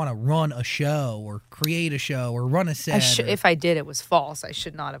confidence to want to run a show or create a show or run a set? If I did, it was false. I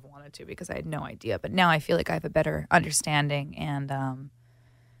should not have wanted to because I had no idea. But now I feel like I have a better understanding, and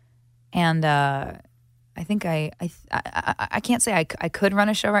I think I can't say I could run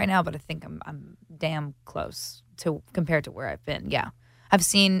a show right now, but I think I'm damn close to compared to where I've been. Yeah, I've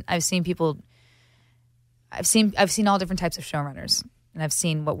seen people. I've seen all different types of showrunners, and I've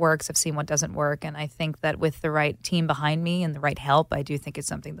seen what works. I've seen what doesn't work, and I think that with the right team behind me and the right help, I do think it's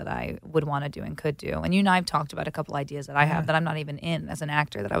something that I would want to do and could do. And you and I have talked about a couple ideas that I have that I'm not even in as an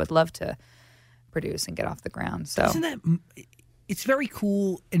actor that I would love to produce and get off the ground. So Isn't that it's very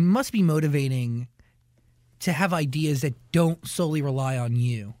cool and must be motivating to have ideas that don't solely rely on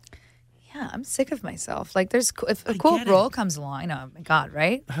you. yeah, I'm sick of myself. Like if a I cool get it. role comes along, oh my God,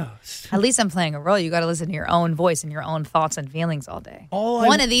 right? At least I'm playing a role. You got to listen to your own voice and your own thoughts and feelings all day.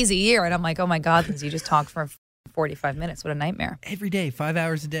 One of these a year, and I'm like, oh my God, Lindsay, you just talked for 45 minutes. What a nightmare. Every day, 5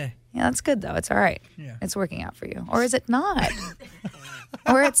 hours a day. Yeah, that's good though. It's all right. Yeah. It's working out for you, or is it not?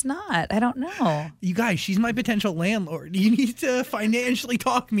 Or it's not. I don't know. You guys, she's my potential landlord. You need to financially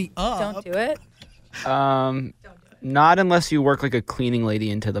talk me up. Don't do it. Not unless you work like a cleaning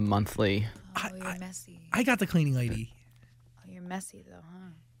lady into the monthly. Oh, you're messy. I got the cleaning lady. Oh, you're messy though, huh?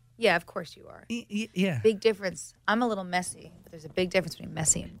 Yeah, of course you are. Yeah. Big difference. I'm a little messy, but there's a big difference between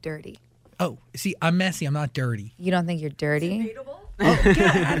messy and dirty. Oh, see, I'm messy. I'm not dirty. You don't think you're dirty? Oh, get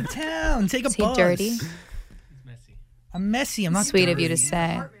out of town. Take a Is he bus. dirty? I'm messy. I'm not Sweet dirty. of you to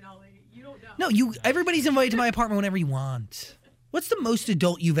say. No, everybody's invited to my apartment whenever you want. What's the most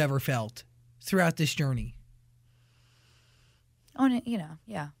adult you've ever felt throughout this journey? Owning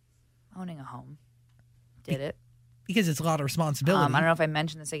a home. Did it. Because it's a lot of responsibility. I don't know if I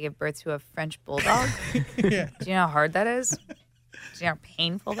mentioned this. I gave birth to a French bulldog. Yeah. Do you know how hard that is? Do you know how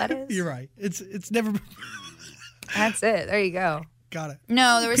painful that is? You're right. It's never. That's it. There you go. Got it.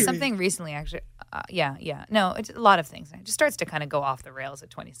 No, there was Period. something recently, actually. Yeah. No, it's a lot of things. It just starts to kind of go off the rails at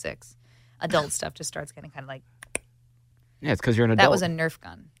 26. Adult stuff just starts getting kind of like, Yeah, it's because you're an adult. that was a Nerf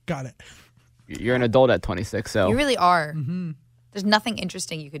gun. Got it. You're an adult at 26, so You really are. Mm-hmm. There's nothing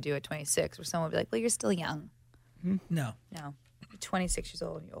interesting you could do at 26 where someone would be like, well, you're still young. No. No. You're 26 years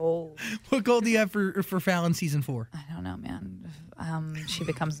old. You're old. What goal do you have for Fallon season 4? I don't know, man. She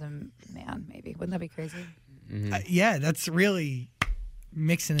becomes a man, maybe. Wouldn't that be crazy? Yeah, that's really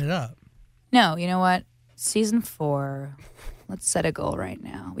mixing it up. No, you know what? Season 4, let's set a goal right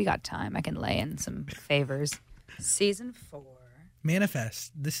now. We got time. I can lay in some favors. Season 4.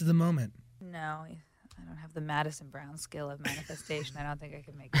 Manifest. This is the moment. No, I don't have the Madison Brown skill of manifestation. I don't think I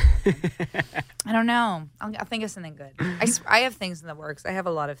can make it happen. I don't know. I'll think of something good. I have things in the works. I have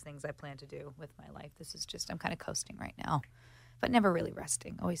a lot of things I plan to do with my life. This is just, I'm kind of coasting right now, but never really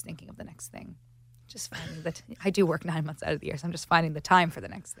resting. Always thinking of the next thing. Just finding that I do work 9 months out of the year, so I'm just finding the time for the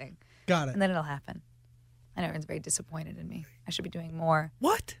next thing. Got it. And then it'll happen. I know everyone's very disappointed in me. I should be doing more.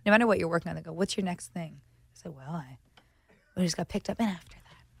 What? No matter what you're working on, they go, what's your next thing? I say, well, I just got picked up in after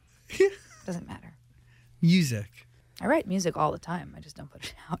that. Doesn't matter. Music. I write music all the time. I just don't put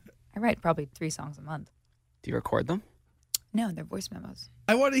it out. I write probably 3 songs a month. do you record them? No, they're voice memos.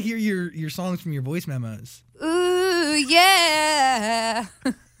 I want to hear your songs from your voice memos. Ooh, yeah.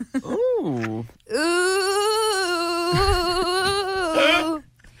 Ooh. Ooh.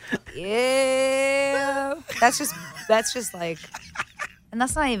 Yeah. That's just like, and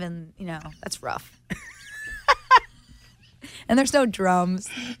that's not even, that's rough. And there's no drums.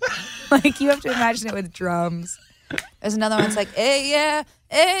 Like, you have to imagine it with drums. There's another one that's like, hey, yeah,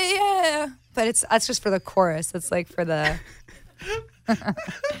 hey, yeah. But that's just for the chorus. It's like for the...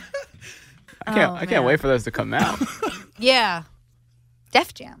 I can't wait for those to come out. Yeah.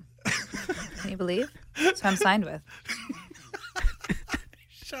 Def Jam. Can you believe? That's who I'm signed with.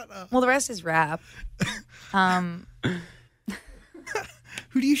 Shut up. Well, the rest is rap. Who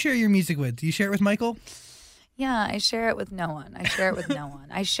do you share your music with? Do you share it with Michael? Yeah, I share it with no one. I share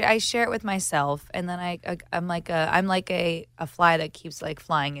it with myself, and then I'm like a fly that keeps like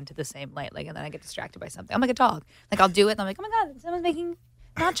flying into the same light, like, and then I get distracted by something. I'm like a dog. Like, I'll do it, and I'm like, oh my God, someone's making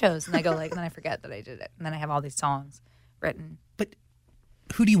nachos. And I go like, and then I forget that I did it. And then I have all these songs written. But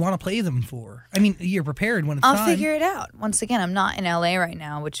who do you want to play them for? I mean, you're prepared when it's I'll time. figure it out. Once again, I'm not in LA right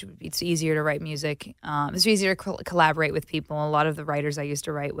now, which it's easier to write music. It's easier to collaborate with people. A lot of the writers I used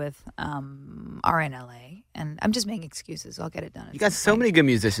to write with are in LA. And I'm just making excuses. I'll get it done. You got so many good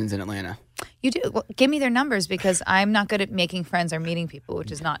musicians in Atlanta. You do. Well, give me their numbers because I'm not good at making friends or meeting people,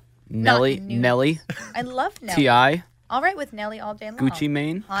 which is not Nelly, I love Nelly. T.I., I'll write with Nelly all day long. Gucci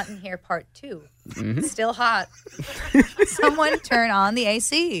Mane. Hot in Here Part 2. Still hot. Someone turn on the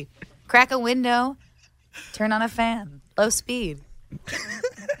AC. Crack a window. Turn on a fan. Low speed.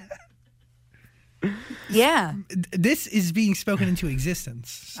 Yeah. This is being spoken into existence.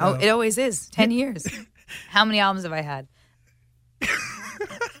 So. Oh, it always is. 10 years. How many albums have I had?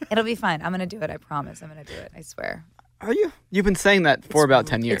 It'll be fine. I'm going to do it. I promise. I'm going to do it. I swear. Are you? You've been saying that for about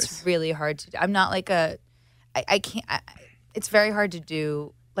 10 years. It's really hard to do. I'm not like a... I can't... it's very hard to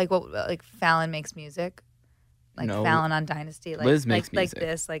do... Like Fallon makes music. Like No. Fallon on Dynasty. Like, Liz makes like music.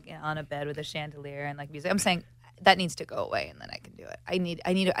 this, like on a bed with a chandelier and like music. I'm saying that needs to go away and then I can do it.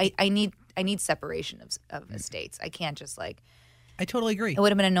 I need separation of estates. I can't just like... I totally agree. It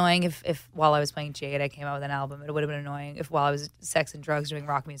would have been annoying if while I was playing Jade, I came out with an album. It would have been annoying if while I was sex and drugs doing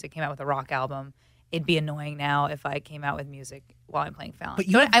rock music, came out with a rock album. It'd be annoying now if I came out with music while I'm playing Fallon.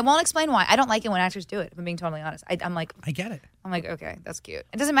 But I won't explain why. I don't like it when actors do it, if I'm being totally honest. I'm like, I get it. okay, that's cute.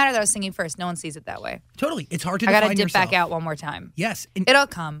 It doesn't matter that I was singing first. No one sees it that way. Totally. It's hard to I define got to dip yourself. back out one more time. Yes. And It'll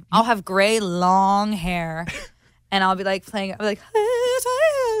come. I'll have gray, long hair, and I'll be like playing. I'll be like,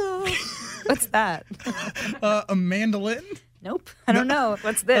 what's that? a mandolin? Nope. I don't know.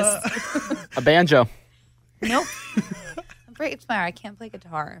 What's this? A banjo. Nope. I'm great guitar. I can't play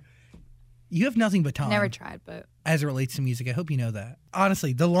guitar. You have nothing but time. Never tried, but As it relates to music. I hope you know that.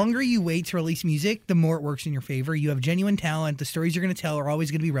 Honestly, the longer you wait to release music, the more it works in your favor. You have genuine talent. The stories you're going to tell are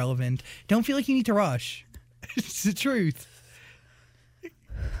always going to be relevant. Don't feel like you need to rush. It's the truth.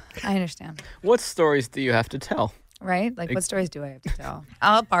 I understand. What stories do you have to tell? Right? Like, what stories do I have to tell?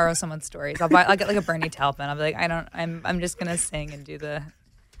 I'll borrow someone's stories. I'll get like a Bernie Taupin. I'll be like, I'm just gonna sing and do the.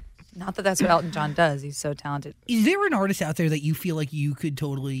 Not that that's what Elton John does. He's so talented. Is there an artist out there that you feel like you could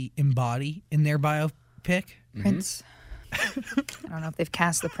totally embody in their biopic? Prince. I don't know if they've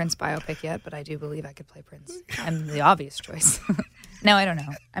cast the Prince biopic yet, but I do believe I could play Prince. I'm the obvious choice. No, I don't know.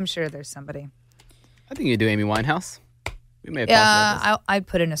 I'm sure there's somebody. I think you do Amy Winehouse. We may have talked about Yeah, I'd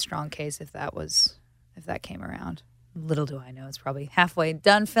put in a strong case if that came around. Little do I know, it's probably halfway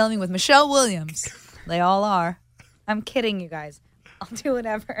done filming with Michelle Williams. They all are. I'm kidding, you guys. I'll do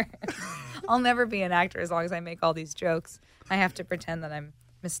whatever. I'll never be an actor as long as I make all these jokes. I have to pretend that I'm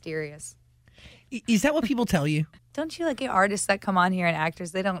mysterious. Is that what people tell you? Don't you like get artists that come on here and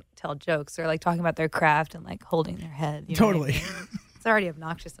actors? They don't tell jokes. They're like talking about their craft and like holding their head. You know what I Totally. mean? It's already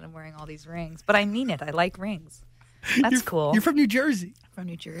obnoxious that I'm wearing all these rings, but I mean it. I like rings. That's cool. You're from New Jersey. From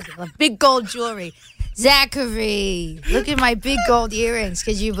New Jersey. I love big gold jewelry. Zachary, look at my big gold earrings.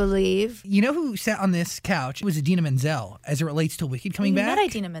 Could you believe? You know who sat on this couch? It was Idina Menzel as it relates to Wicked coming You back. met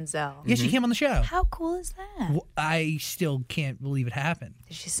Idina Menzel. Yeah, she came on the show. How cool is that? Well, I still can't believe it happened.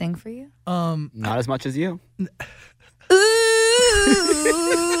 Did she sing for you? Not as much as you.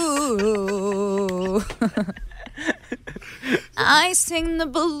 Ooh. I sing the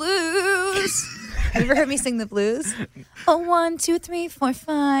blues. Have you ever heard me sing the blues? A 1, 2, 3, 4,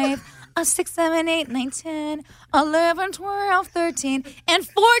 5. A 6, 7, 8, 9, 10, 11, 12, 13, and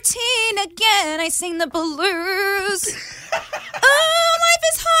 14 again. I sing the blues. Oh, life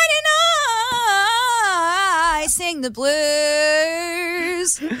is hard and I sing the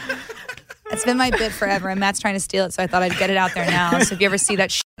blues. That's been my bit forever, and Matt's trying to steal it, so I thought I'd get it out there now. So if you ever see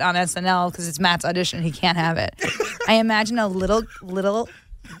that shit on SNL, because it's Matt's audition, he can't have it. I imagine a little,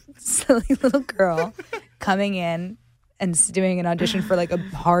 silly little girl coming in and doing an audition for like a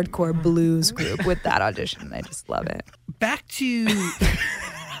hardcore blues group with that audition. I just love it. Back to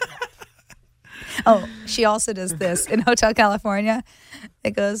Oh, she also does this in Hotel California.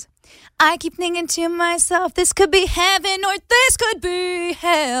 It goes, I keep thinking to myself, this could be heaven or this could be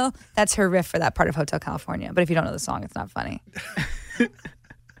hell. That's her riff for that part of Hotel California. But if you don't know the song, it's not funny.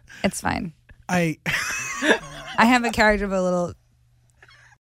 It's fine. I have a character of a little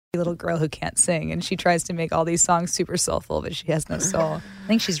girl who can't sing, and she tries to make all these songs super soulful, but she has no soul. I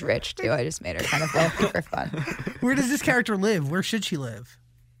think she's rich too. I just made her kind of wealthy for fun. where does this character live? Where should she live?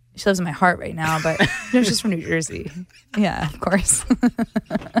 She lives in my heart right now, but she's from New Jersey. Yeah, of course.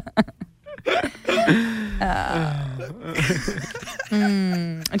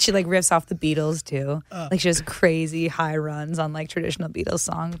 And she like riffs off the Beatles too. Like she has crazy high runs on like traditional Beatles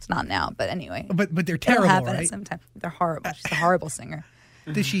songs. It's not now, but anyway. But they're It'll terrible, happen at right? some time. They're horrible. She's a horrible singer.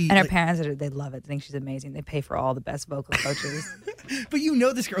 Does she? And her parents, they love it. They think she's amazing. They pay for all the best vocal coaches. But you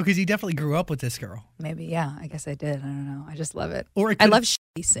know this girl because you definitely grew up with this girl. Maybe, yeah. I guess I did. I don't know. I just love it. Or it I could've- love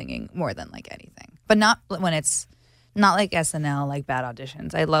shitty singing more than like anything. But not when it's not like SNL, like bad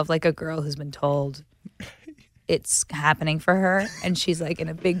auditions. I love like a girl who's been told it's happening for her and she's like in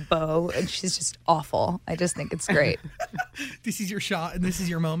a big bow and she's just awful. I just think it's great. This is your shot and this is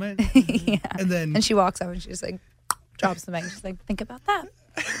your moment. Yeah. And she walks up and she just like drops the mic. She's like, think about that.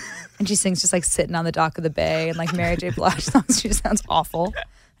 And she sings just like sitting on the dock of the bay and like Mary J. Blige songs. She just sounds awful.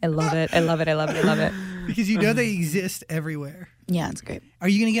 I love it. I love it. I love it. I love it. because you know they exist everywhere. Yeah, it's great. Are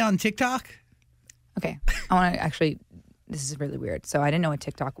you going to get on TikTok? Okay. I want to actually, this is really weird. So I didn't know what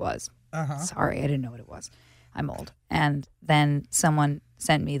TikTok was. Sorry, I didn't know what it was. I'm old. And then someone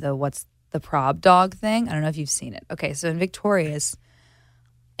sent me the what's the prob dog thing. I don't know if you've seen it. Okay, so in Victorious,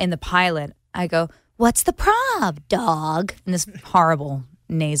 in the pilot, I go, what's the prob dog? In this horrible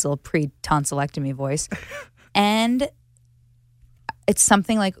nasal pre-tonsillectomy voice. And it's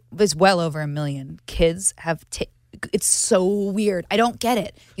something like, it's well over 1 million kids have, it's so weird. I don't get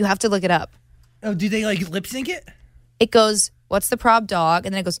it. You have to look it up. Oh, do they like lip sync it? It goes, what's the prob dog?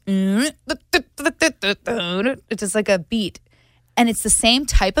 And then it goes, it's just like a beat. And it's the same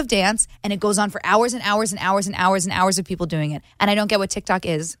type of dance, and it goes on for hours and hours and hours and hours and hours of people doing it. And I don't get what TikTok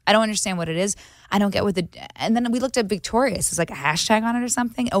is. I don't understand what it is. I don't get what and then we looked at Victorious. It's like a hashtag on it or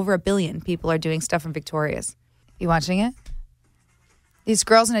something. Over 1 billion people are doing stuff from Victorious. You watching it? These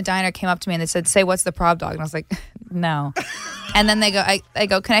girls in a diner came up to me and they said, say, what's the prob dog? And I was like, no. And then they go, I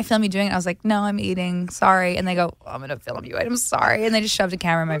go, can I film you doing it? I was like, no, I'm eating. Sorry. And they go, I'm going to film you. I'm sorry. And they just shoved a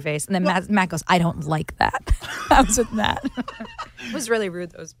camera in my face. And then Matt goes, I don't like that. I was with Matt. It was really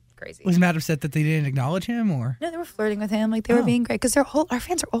rude. That was crazy. Was Matt upset that they didn't acknowledge him, or? No, they were flirting with him. Like, they were being great. Because they're old. Our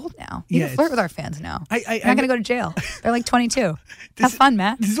fans are old now. You can flirt with our fans now. You're not going to go to jail. They're like 22. Have fun,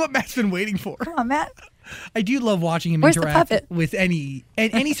 Matt. This is what Matt's been waiting for. Come on, Matt. I do love watching him Where's the interact puppet? with any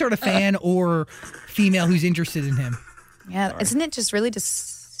sort of fan or female who's interested in him. Yeah, isn't it just really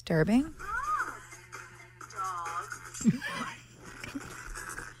disturbing?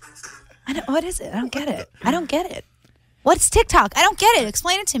 What is it? I don't get it. I don't get it. What's TikTok? I don't get it.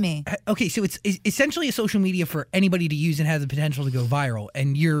 Explain it to me. Okay, so it's essentially a social media for anybody to use and has the potential to go viral.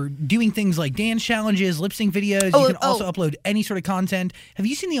 And you're doing things like dance challenges, lip sync videos. You can also upload any sort of content. Have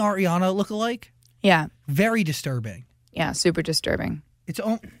you seen the Ariana lookalike? Yeah. Very disturbing. Yeah, super disturbing.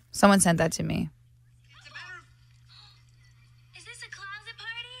 Someone sent that to me. Is this a closet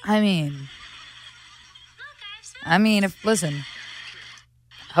party? Listen.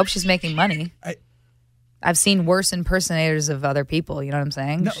 I hope she's making money. I've seen worse impersonators of other people. You know what I'm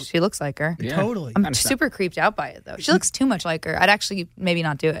saying? No. She looks like her. Yeah. Totally. I'm super creeped out by it, though. She looks too much like her. I'd actually maybe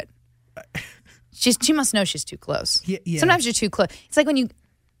not do it. She must know she's too close. Yeah. Sometimes you're too close. It's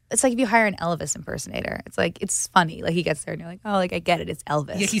like if you hire an Elvis impersonator. It's like, it's funny. Like, he gets there and you're like, oh, like, I get it. It's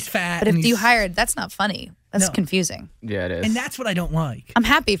Elvis. Yeah, he's fat. But if you hired, that's not funny. That's confusing. Yeah, it is. And that's what I don't like. I'm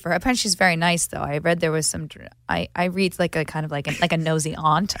happy for her. Apparently she's very nice, though. I read there was some, I read like a kind of like a nosy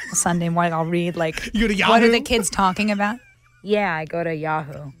aunt Sunday morning. I'll read like, You go to Yahoo? what are the kids talking about? Yeah, I go to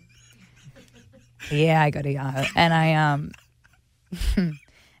Yahoo.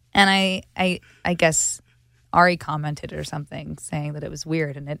 And I guess Ari commented or something saying that it was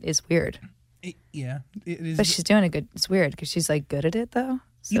weird, and it is weird. It is. But she's doing it's weird because she's like good at it, though.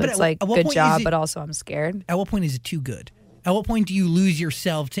 So Yeah, but it's at like, what good point job, is it- but also I'm scared. At what point is it too good? At what point do you lose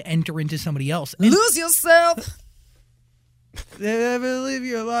yourself to enter into somebody else? And Lose yourself. never live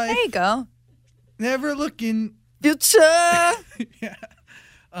your life. There you go. Never looking. Future.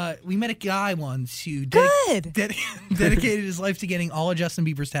 We met a guy once who Good. dedicated his life to getting all of Justin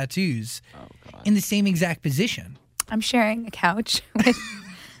Bieber's tattoos in the same exact position. I'm sharing a couch with,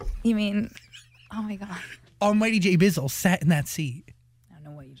 you mean, oh my God. Almighty J. Bizzle sat in that seat. I don't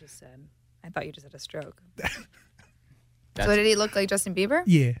know what you just said. I thought you just had a stroke. So did he look like Justin Bieber?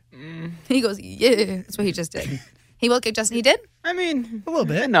 Yeah. He goes, yeah. That's what he just did. He looked like Justin. He did? I mean, A little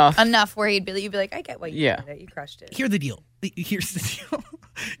bit. enough. Where you'd be like, I get what you did. You crushed it. Here's the deal.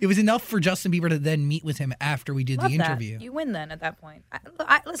 It was enough for Justin Bieber to then meet with him after we did Love the that. interview. You win then at that point.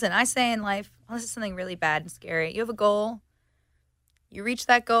 Listen, I say in life, unless it's something really bad and scary, you have a goal. You reach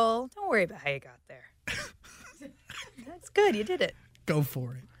that goal. Don't worry about how you got there. That's good. You did it. Go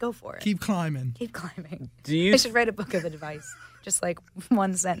for it. Go for it. Keep climbing. Keep climbing. Do I should write a book of advice. Just like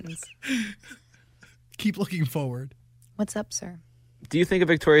one sentence. Keep looking forward. What's up, sir? you think a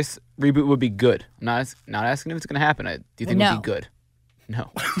Victorious reboot would be good? I'm not asking if it's going to happen. Do you think it would be good? No.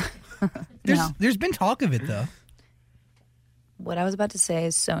 There's been talk of it, though. What I was about to say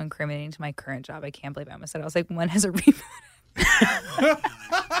is so incriminating to my current job. I can't believe I almost said it. I was like, when has a reboot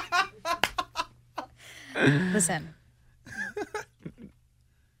Listen.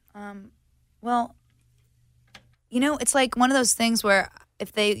 Well, it's like one of those things where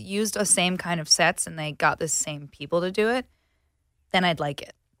if they used the same kind of sets and they got the same people to do it, then I'd like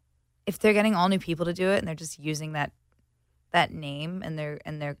it. If they're getting all new people to do it and they're just using that name and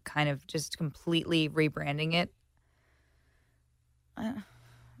they're kind of just completely rebranding it,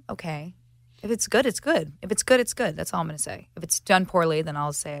 okay. If it's good, it's good. If it's good, it's good. That's all I'm going to say. If it's done poorly, then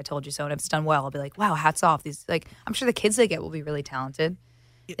I'll say I told you so. And if it's done well, I'll be like, wow, hats off. I'm sure the kids they get will be really talented.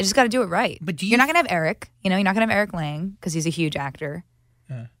 They just got to do it right. But you're not going to have Eric. You're not going to have Eric Lang because he's a huge actor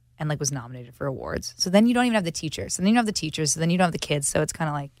and was nominated for awards. So then you don't even have the teachers. And then you don't have the teachers. So then you don't have the kids. So it's kind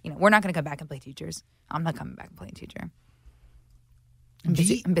of like, we're not going to come back and play teachers. I'm not coming back and playing teacher. I'm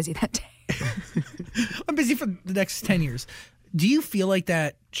busy that day. I'm busy for the next 10 years. Do you feel like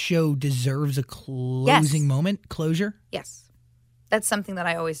that show deserves a closing moment, closure? Yes. That's something that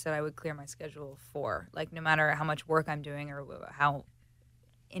I always said I would clear my schedule for. Like, no matter how much work I'm doing or how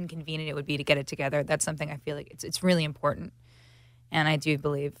inconvenient it would be to get it together, that's something I feel like it's really important. And I do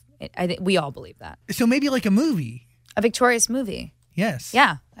believe, I think we all believe that. So maybe like a movie. A victorious movie. Yes.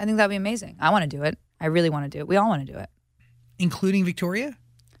 Yeah, I think that would be amazing. I want to do it. I really want to do it. We all want to do it. Including Victoria?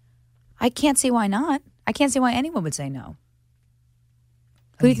 I can't see why not. I can't see why anyone would say no.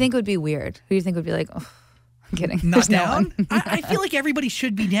 Who do you think would be weird? Who do you think would be like, oh, I'm kidding. Not There's down? No one. I feel like everybody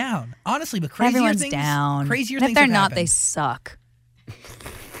should be down. Honestly, but Everyone's down. Crazier and things if they're have not, happened. they suck.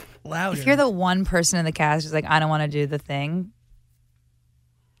 Louder. If you're the one person in the cast who's like, I don't want to do the thing,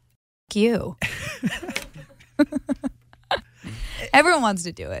 you. Everyone wants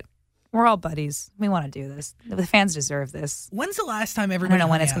to do it. We're all buddies. We want to do this. The fans deserve this. When's the last time I everybody don't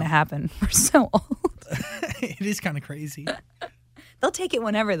know when hung it's going to out? happen. We're so old. It is kind of crazy. They'll take it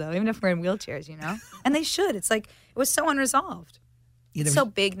whenever, though, even if we're in wheelchairs, And they should. It's like, it was so unresolved. Yeah, It's so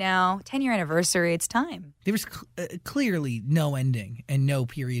big now. 10-year anniversary. It's time. There was clearly no ending and no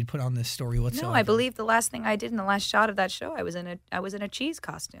period put on this story whatsoever. No, I believe the last thing I did in the last shot of that show, I was in a cheese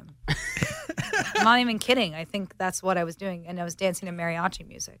costume. I'm not even kidding. I think that's what I was doing, and I was dancing to mariachi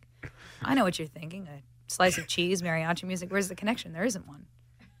music. I know what you're thinking. A slice of cheese, mariachi music. Where's the connection? There isn't one.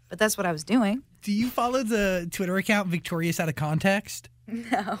 But that's what I was doing. Do you follow the Twitter account Victorious Out of Context?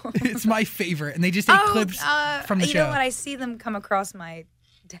 No. It's my favorite, and they just take clips from the show. You know what? I see them come across my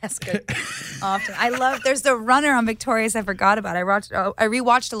desk often. I love. There's the runner on Victorious. I forgot about. I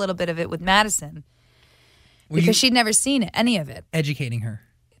rewatched a little bit of it with Madison because she'd never seen any of it. Educating her.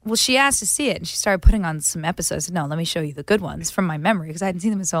 Well, she asked to see it, and she started putting on some episodes. I said, no, let me show you the good ones from my memory because I hadn't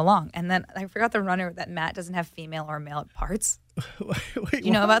seen them in so long. And then I forgot the runner that Matt doesn't have female or male parts. Wait, Do you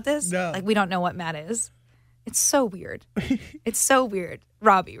know about this? No. Like, we don't know what Matt is. It's so weird. It's so weird.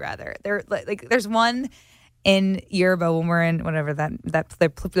 Robbie, rather. There's one in Yerba when we're in whatever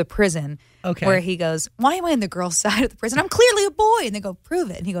the prison, okay, where he goes, "Why am I on the girl's side of the prison? I'm clearly a boy." And they go, "Prove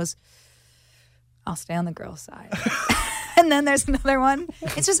it." And he goes, "I'll stay on the girl's side." And then there's another one.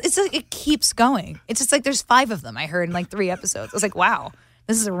 It's like it keeps going. It's just like there's 5 of them. I heard in like 3 episodes. I was like, wow,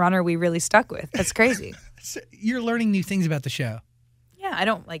 this is a runner we really stuck with. That's crazy. So you're learning new things about the show. Yeah, I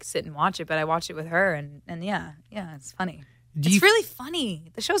don't like sit and watch it, but I watch it with her, and yeah, it's funny. It's really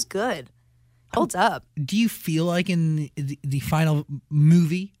funny. The show's good. Holds up. Do you feel like in the final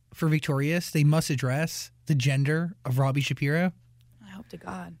movie for Victorious, they must address the gender of Robbie Shapiro? I hope to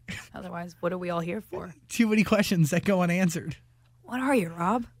God. Otherwise, what are we all here for? Too many questions that go unanswered. What are you,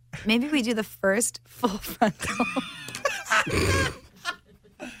 Rob? Maybe we do the first full frontal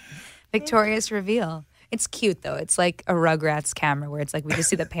Victorious reveal. It's cute, though. It's like a Rugrats camera where it's like we just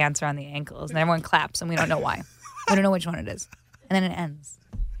see the pants around the ankles and everyone claps and we don't know why. We don't know which one it is. And then it ends.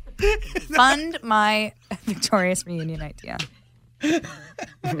 Fund my Victorious reunion idea.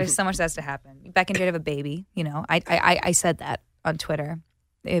 There's so much that has to happen. Beck and Jade have a baby, I said that on Twitter.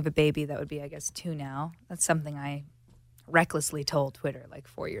 They have a baby that would be, I guess, 2 now. That's something I recklessly told Twitter like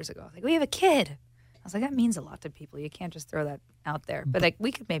 4 years ago. Like, we have a kid. I was like, that means a lot to people. You can't just throw that out there. But like,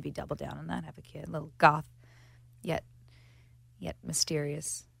 we could maybe double down on that, have a kid, a little goth, yet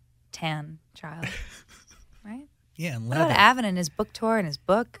mysterious, tan child, right? Yeah, and what about Avin and his book tour and his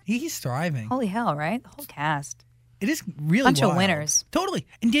book? He's thriving. Holy hell, right? The whole cast. It is really bunch wild. Of winners. Totally.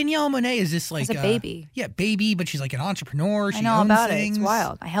 And Danielle Monet is this like a baby. Yeah, baby, but she's like an entrepreneur. She I know owns about things. it. It's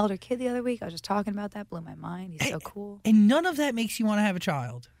wild. I held her kid the other week. I was just talking about that. Blew my mind. He's so cool. And none of that makes you want to have a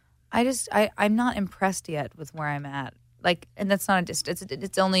child. I'm not impressed yet with where I'm at. Like, and that's not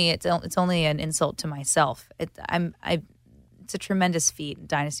it's only an insult to myself. It's a tremendous feat.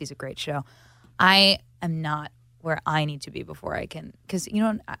 Dynasty's a great show. I am not where I need to be before I can. Because,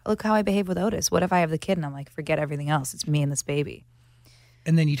 look how I behave with Otis. What if I have the kid and I'm like, forget everything else. It's me and this baby.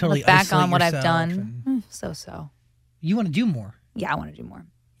 And then you totally look back isolate on what I've yourself done. So. You want to do more. Yeah, I want to do more.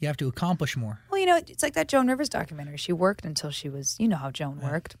 You have to accomplish more. Well, it's like that Joan Rivers documentary. She worked until she was, how Joan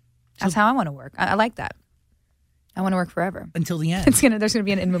worked. That's how I want to work. I like that. I want to work forever. Until the end. There's gonna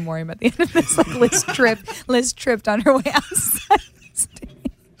be an in memoriam at the end of this. Like Liz tripped on her way outside the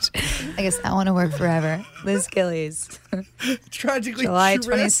stage. I guess I want to work forever. Liz Gillies. Tragically July tripped.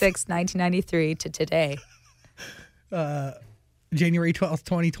 26, 1993 to today. January 12th,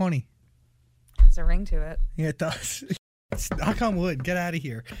 2020. There's a ring to it. Yeah, it does. Knock on wood. Get out of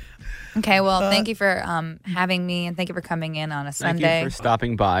here. Okay, well, thank you for having me, and thank you for coming in on a Sunday. Thank you for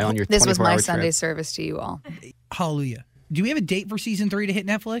stopping by on your 24-hour This was my trip. Sunday service to you all. Hallelujah. Do we have a date for season 3 to hit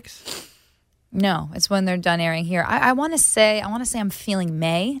Netflix? No, it's when they're done airing here. I want to say I'm feeling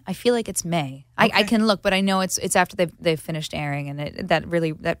May. I feel like it's May. Okay. I can look, but I know it's after they've finished airing, and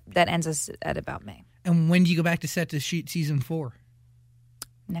that ends us at about May. And when do you go back to set to shoot season 4?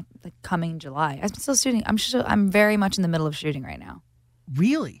 Coming July. I'm still shooting. I'm very much in the middle of shooting right now.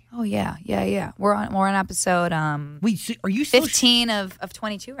 Really? Oh yeah. We're on episode Wait, so are you still 15 of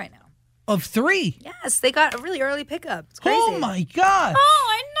 22 right now. of 3? Yes, they got a really early pickup. It's crazy. Oh my god. Oh,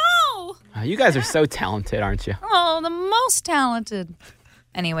 I know. You guys are so talented, aren't you? Oh, the most talented.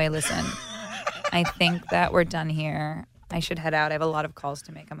 Anyway, listen. I think that we're done here. I should head out. I have a lot of calls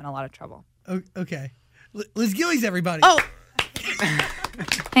to make. I'm in a lot of trouble. Okay. Liz Gillies, everybody. Oh.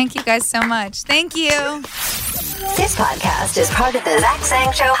 Thank you guys so much. Thank you. This podcast is part of the Zach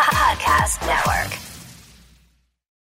Sang Show podcast